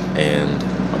shot, and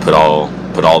I put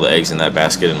all the eggs in that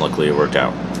basket, and luckily it worked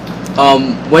out.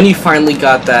 When you finally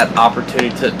got that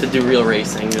opportunity to do real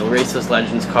racing, race those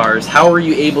Legends cars, how were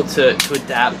you able to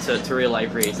adapt to real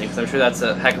life racing? Because I'm sure that's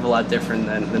a heck of a lot different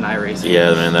than iRacing.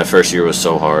 Yeah, man, that first year was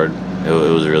so hard. It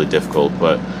was really difficult,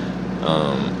 but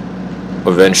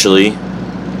eventually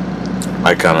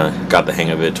I kind of got the hang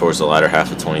of it towards the latter half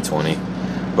of 2020.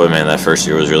 But man, that first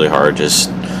year was really hard,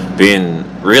 just being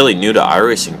really new to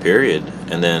iRacing, period,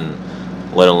 and then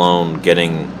let alone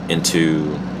getting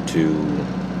into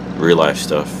real life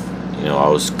stuff. I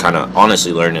was kind of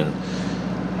honestly learning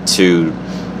two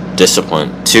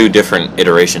different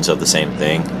iterations of the same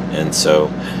thing. And so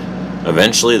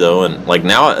eventually though, and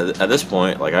now at this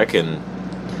point, I can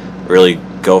really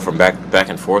go from back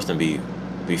and forth and be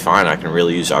fine. I can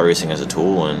really use iRacing as a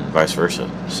tool and vice versa.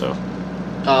 So.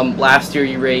 Last year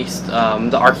you raced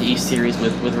the ARCA East Series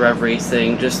with Rev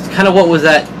Racing. Just kind of what was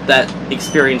that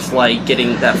experience like,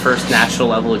 getting that first national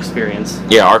level experience?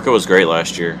 Yeah, ARCA was great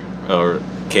last year, or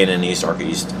Canaan East, ARCA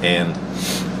East, and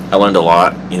I learned a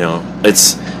lot. You know,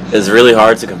 it's really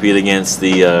hard to compete against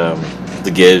the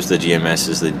Gibbs, the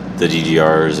GMSs, the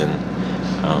GGRs,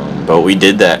 and but we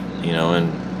did that, you know,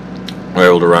 and we were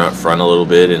able to run up front a little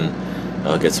bit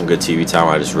and get some good TV time.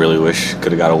 I just really wish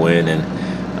could have got a win, and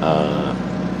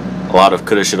a lot of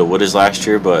coulda, shoulda, wouldas last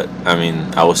year, but I mean,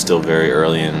 I was still very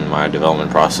early in my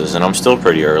development process, and I'm still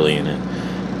pretty early in it.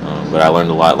 But I learned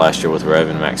a lot last year with Rev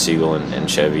and Max Siegel and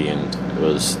Chevy, and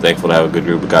was thankful to have a good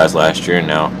group of guys last year. And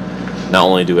now, not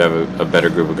only do we have a better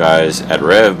group of guys at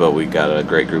Rev, but we got a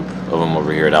great group of them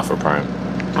over here at Alpha Prime.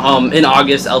 In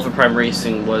August, Alpha Prime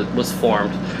Racing was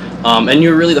formed, and you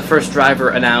were really the first driver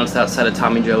announced outside of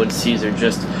Tommy Joe and Caesar.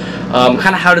 Just kind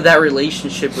of how did that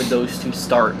relationship with those two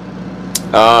start?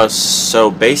 So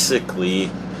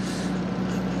basically,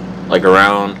 like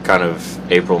around kind of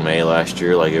April, May last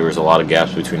year, like there was a lot of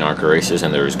gaps between ARCA races,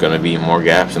 and there was going to be more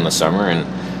gaps in the summer, and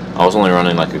I was only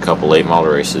running like a couple late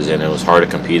model races, and it was hard to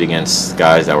compete against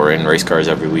guys that were in race cars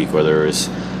every week, whether it was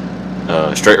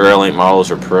straight rail late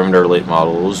models or perimeter late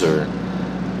models or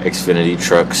Xfinity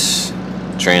trucks,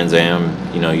 Trans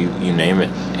Am, you know, you name it.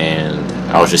 And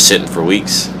I was just sitting for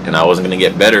weeks, and I wasn't going to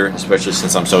get better, especially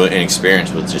since I'm so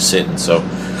inexperienced with just sitting. So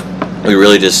we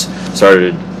really just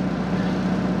started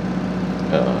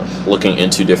looking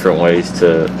into different ways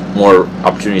to more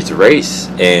opportunities to race.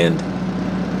 And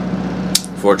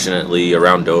fortunately,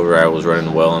 around Dover, I was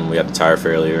running well, and we had the tire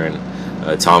failure,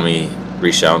 and Tommy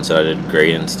reached out and said I did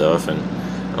great and stuff. And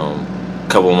a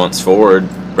couple of months forward,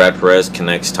 Brad Perez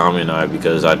connects Tommy and I,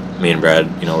 because me and Brad,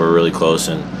 you know, we're really close,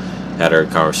 and had our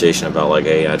conversation about like,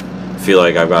 hey, I feel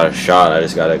like I've got a shot. I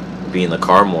just got to be in the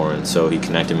car more. And so he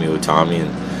connected me with Tommy,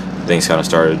 and things kind of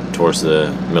started towards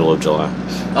the middle of July.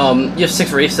 You have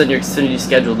 6 races on your Xfinity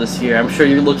schedule this year. I'm sure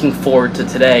you're looking forward to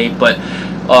today, but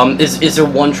is there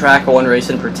one track or one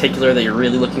race in particular that you're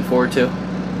really looking forward to?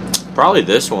 Probably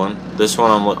this one.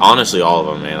 I'm honestly all of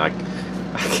them, man.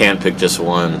 I can't pick just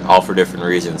one, all for different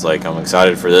reasons. Like, I'm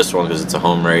excited for this one because it's a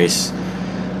home race.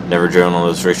 Never driven on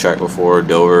this racetrack before.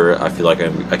 Dover, I feel like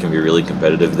I can be really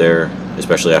competitive there,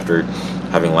 especially after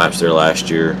having laps there last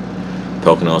year.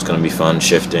 Pocono is going to be fun,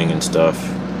 shifting and stuff.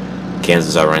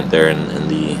 Kansas, I ran there in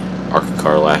the ARCA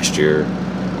car last year.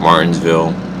 Martinsville,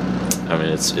 I mean,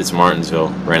 it's Martinsville.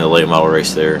 Ran the late model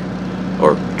race there,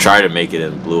 or tried to make it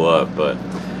and blew up, but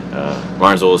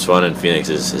Martinsville was fun, and Phoenix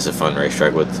is a fun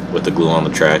racetrack with the glue on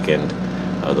the track and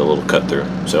the little cut through.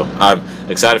 So I'm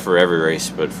excited for every race,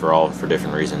 but for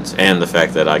different reasons, and the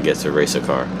fact that I get to race a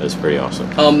car is pretty awesome.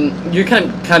 You're kind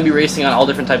of be racing on all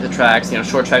different types of tracks. You know,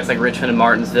 short tracks like Richmond and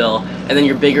Martinsville, and then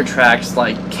your bigger tracks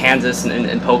like Kansas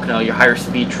and Pocono, your higher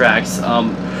speed tracks.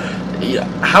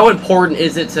 How important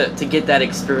is it to get that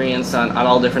experience on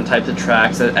all different types of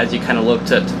tracks as you kind of look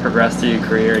to progress through your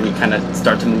career and you kind of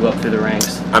start to move up through the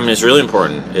ranks? I mean, it's really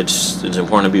important. It's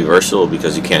important to be versatile,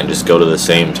 because you can't just go to the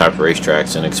same type of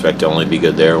racetracks and expect to only be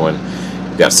good there when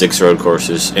you've got 6 road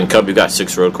courses. In Cup, you've got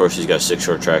 6 road courses, you got 6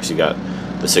 short tracks, you got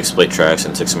the 6 split tracks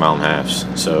and 6 mile and halves.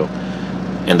 So,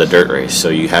 and the dirt race. So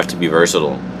you have to be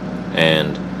versatile.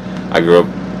 And I grew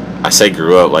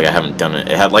up like I haven't done it.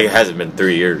 It hasn't been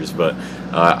 3 years, but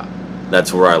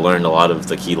that's where I learned a lot of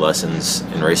the key lessons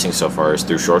in racing so far, is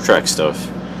through short track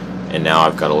stuff. And now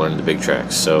I've got to learn the big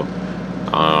tracks. So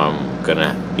I'm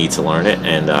gonna need to learn it,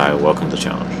 and I welcome the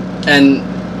challenge. And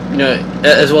you know,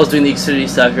 as well as doing the Xfinity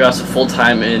stuff, you're also full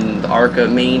time in the ARCA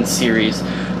main series.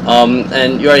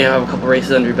 And you already have a couple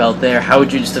races under your belt there. How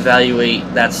would you just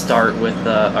evaluate that start with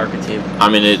the ARCA team? I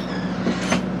mean,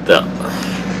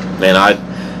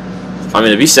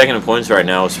 to be second in points right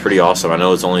now is pretty awesome. I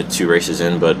know it's only 2 races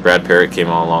in, but Brad Parrott came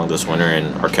all along this winter,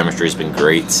 and our chemistry has been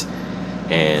great.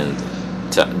 And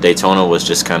Daytona was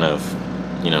just kind of,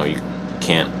 you know, you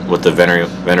can't, with the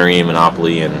Venery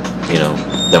monopoly and, you know,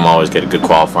 them always get a good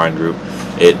qualifying group.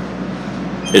 It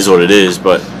is what it is,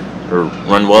 but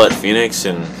run well at Phoenix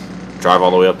and drive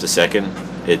all the way up to second,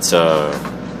 it's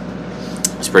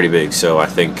pretty big. So I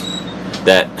think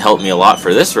that helped me a lot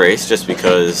for this race, just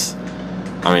because,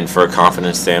 I mean, for a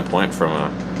confidence standpoint,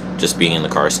 from just being in the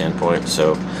car standpoint.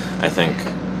 So I think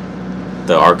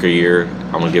the ARCA year,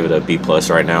 I'm going to give it a B+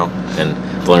 right now. And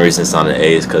the only reason it's not an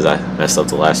A is because I messed up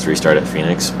the last restart at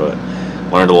Phoenix. But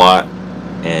learned a lot,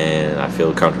 and I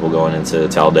feel comfortable going into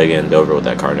Talladega and Dover with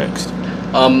that car next.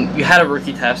 You had a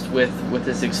rookie test with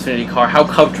this Xfinity car. How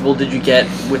comfortable did you get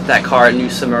with that car at New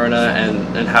Smyrna,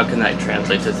 and how can that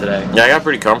translate to today? Yeah, I got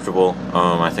pretty comfortable.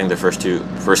 I think the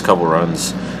first couple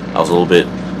runs, I was a little bit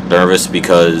nervous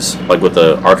because, like with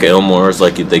the Arca Ilmores,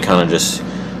 like they kind of just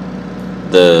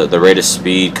the rate of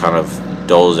speed kind of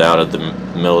dulls out at the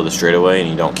middle of the straightaway, and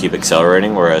you don't keep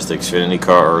accelerating. Whereas the Xfinity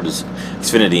car or this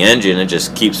Xfinity engine, it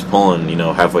just keeps pulling,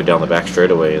 halfway down the back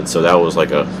straightaway, and so that was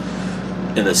like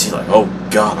in the scene, like, oh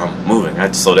god, I'm moving, I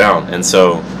had to slow down. And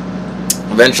so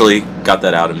eventually got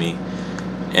that out of me,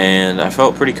 and I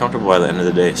felt pretty comfortable by the end of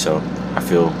the day, so I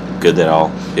feel good that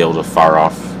I'll be able to fire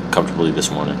off comfortably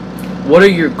this morning. What are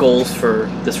your goals for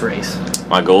this race?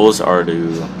 My goals are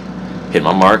to hit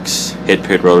my marks, hit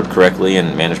pit road correctly,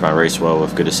 and manage my race well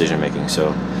with good decision making.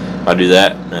 So if I do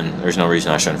that, then there's no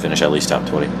reason I shouldn't finish at least top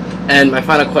 20. And my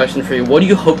final question for you, what do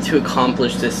you hope to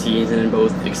accomplish this season in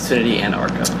both Xfinity and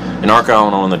ARCA? In ARCA, I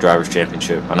want to win the Drivers'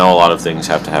 Championship. I know a lot of things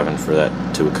have to happen for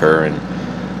that to occur,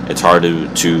 and it's hard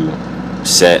to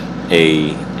set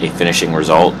a finishing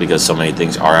result because so many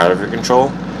things are out of your control.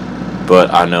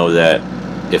 But I know that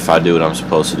if I do what I'm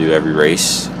supposed to do every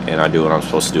race, and I do what I'm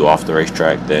supposed to do off the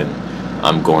racetrack, then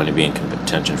I'm going to be in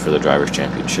contention for the Drivers'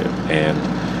 Championship. And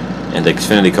in the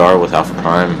Xfinity car with Alpha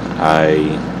Prime, I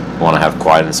want to have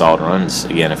quiet and solid runs.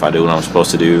 Again, if I do what I'm supposed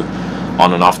to do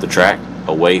on and off the track,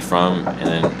 away from and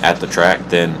then at the track,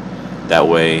 then that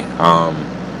way you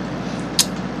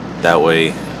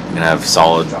can have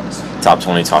solid top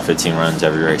 20, top 15 runs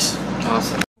every race.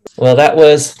 Awesome. Well, that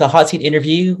was the hot seat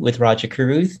interview with Rajah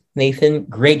Caruth. Nathan,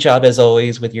 great job as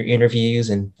always with your interviews,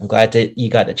 and I'm glad that you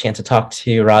got a chance to talk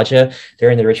to Rajah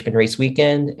during the Richmond race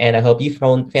weekend. And I hope you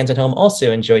fans at home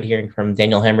also enjoyed hearing from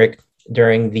Daniel Hemric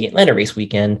during the Atlanta race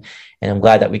weekend. And I'm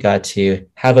glad that we got to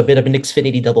have a bit of an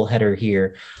Xfinity doubleheader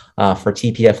here for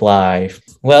TPF Live.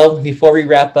 Well, before we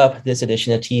wrap up this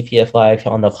edition of TPF Live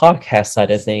on the podcast side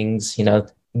of things,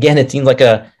 again, it seems like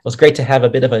it was great to have a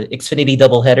bit of an Xfinity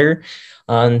doubleheader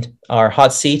on our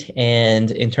hot seat.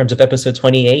 And in terms of episode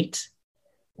 28,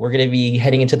 we're going to be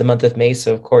heading into the month of May.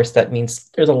 So, of course, that means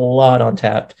there's a lot on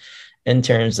tap in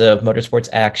terms of motorsports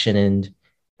action. And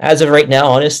as of right now,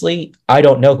 honestly, I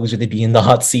don't know who's going to be in the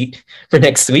hot seat for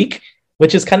next week,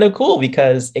 which is kind of cool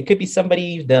because it could be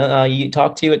somebody that you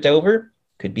talked to at Dover,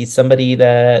 could be somebody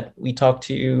that we talked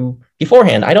to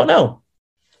beforehand. I don't know.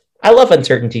 I love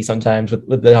uncertainty sometimes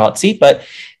with the hot seat, but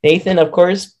Nathan, of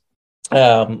course,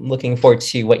 looking forward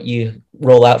to what you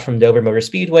roll out from Dover Motor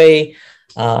Speedway.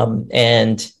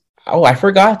 And I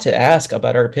forgot to ask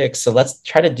about our picks. So let's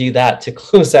try to do that to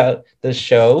close out the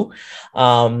show.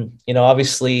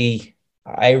 Obviously,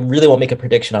 I really won't make a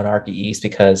prediction on ARCA East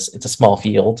because it's a small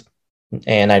field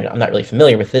and I'm not really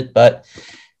familiar with it. But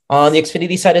on the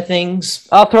Xfinity side of things,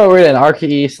 I'll throw it in ARCA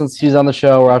East since he's on the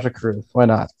show, Rajah Caruth. Why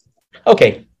not?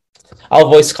 Okay. I'll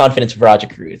voice confidence of Rajah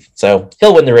Caruth. So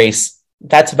he'll win the race.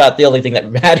 That's about the only thing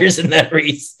that matters in that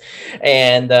race.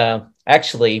 And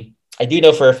actually, I do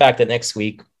know for a fact that next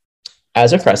week,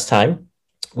 as a press time,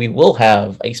 we will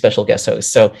have a special guest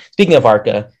host. So speaking of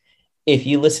ARCA, if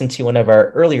you listen to one of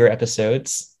our earlier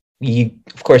episodes, you,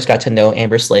 of course, got to know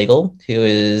Amber Slagle, who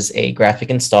is a graphic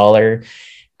installer,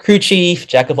 crew chief,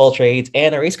 jack of all trades,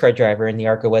 and a race car driver in the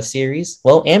ARCA West Series.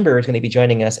 Well, Amber is going to be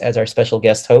joining us as our special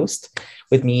guest host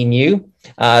with me and you.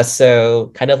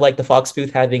 So kind of like the Fox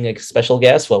booth having a special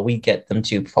guest, well, we get them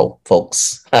to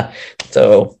folks.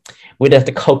 So we'd have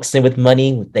to coax them with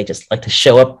money. They just like to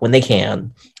show up when they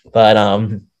can. But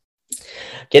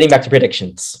getting back to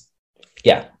predictions.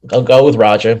 Yeah, I'll go with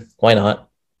Rajah. Why not?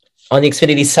 On the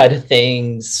Xfinity side of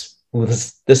things,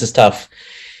 this is tough.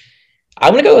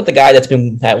 I'm going to go with the guy that's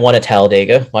been won at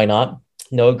Talladega. Why not?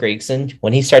 Noah Gragson.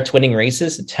 When he starts winning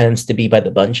races, it tends to be by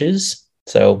the bunches.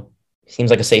 So seems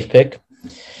like a safe pick.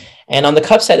 And on the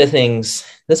Cup side of things,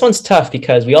 this one's tough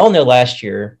because we all know last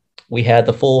year we had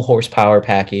the full horsepower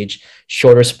package,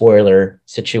 shorter spoiler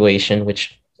situation,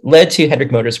 which led to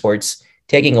Hemric Motorsports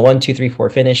taking a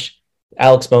 1-2-3-4 finish.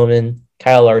 Alex Bowman,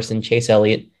 Kyle Larson, Chase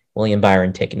Elliott, William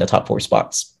Byron taking the top 4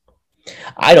 spots.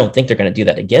 I don't think they're going to do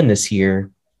that again this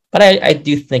year, but I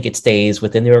do think it stays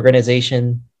within the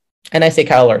organization. And I say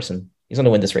Kyle Larson. He's going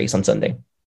to win this race on Sunday.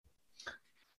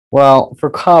 Well, for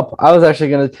Cup, I was actually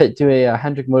going to do a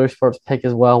Hemric Motorsports pick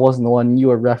as well. It wasn't the one you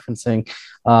were referencing.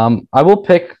 I will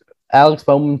pick Alex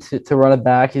Bowman to run it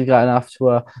back. He's gotten off to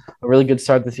a really good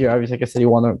start this year. Obviously, like I said, he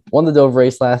won the Dover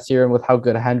race last year, and with how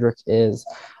good Hemric is,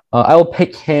 I will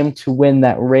pick him to win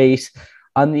that race.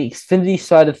 On the Xfinity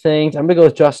side of things, I'm going to go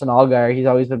with Justin Allgaier. He's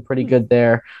always been pretty good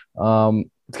there.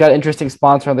 It's got an interesting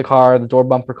sponsor on the car, the Door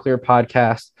Bumper Clear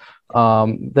podcast.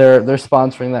 They're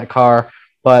sponsoring that car.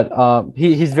 But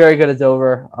he's very good at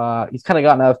Dover. He's kind of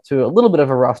gotten off to a little bit of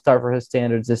a rough start for his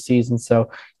standards this season,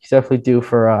 so he's definitely due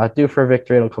for a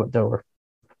victory. It'll come at Dover.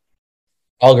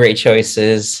 All great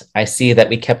choices. I see that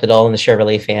we kept it all in the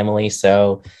Chevrolet family,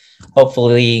 so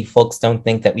hopefully folks don't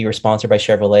think that we were sponsored by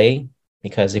Chevrolet,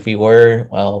 because if we were,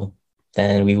 well,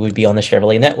 then we would be on the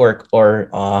Chevrolet network or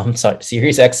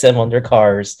Sirius XM on their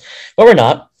cars. But we're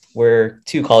not. We're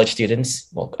two college students,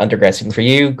 well, undergrad student for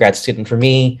you, grad student for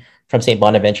me, from St.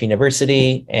 Bonaventure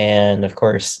University. And of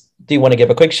course, do want to give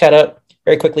a quick shout out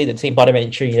very quickly to St.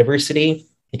 Bonaventure University,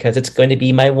 because it's going to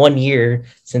be my 1 year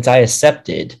since I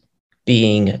accepted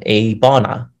being a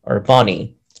Bona or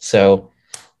Bonnie. So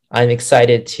I'm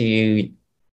excited to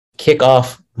kick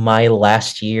off my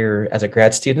last year as a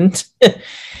grad student.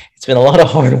 It's been a lot of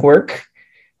hard work.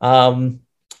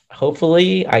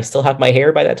 Hopefully I still have my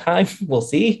hair by that time. We'll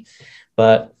see.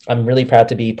 But I'm really proud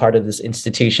to be part of this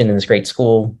institution and this great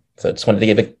school. So I just wanted to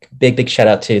give a big shout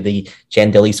out to the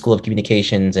Jan Dilly School of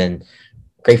Communications, and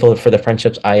grateful for the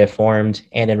friendships I have formed.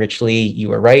 And in Richley, you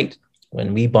were right.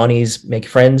 When we Bonnies make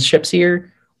friendships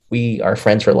here, we are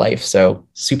friends for life. So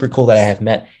super cool that I have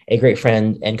met a great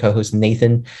friend and co-host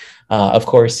Nathan, of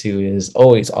course, who is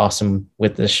always awesome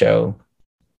with the show.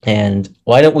 And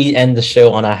why don't we end the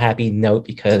show on a happy note,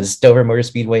 because Dover Motor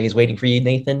Speedway is waiting for you,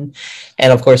 Nathan.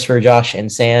 And of course, for Josh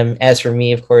and Sam. As for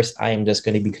me, of course, I am just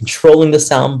going to be controlling the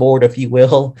soundboard, if you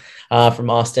will, from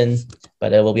Austin.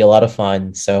 But it will be a lot of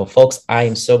fun. So, folks, I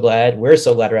am so glad, we're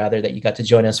so glad, rather, that you got to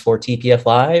join us for TPF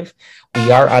Live.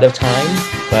 We are out of time,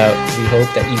 but we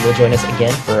hope that you will join us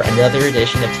again for another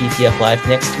edition of TPF Live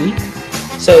next week.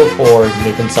 So, for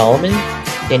Nathan Solomon,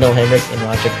 Daniel Hemric, and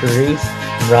Rajah Caruth,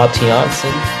 and Rob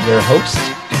Tiongson, your host,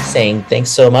 saying thanks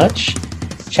so much.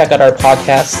 Check out our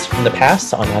podcasts from the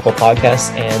past on Apple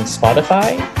Podcasts and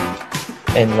Spotify.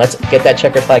 And let's get that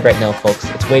checker flag right now, folks.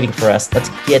 It's waiting for us. Let's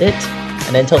get it.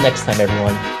 And until next time,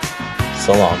 everyone,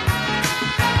 so long.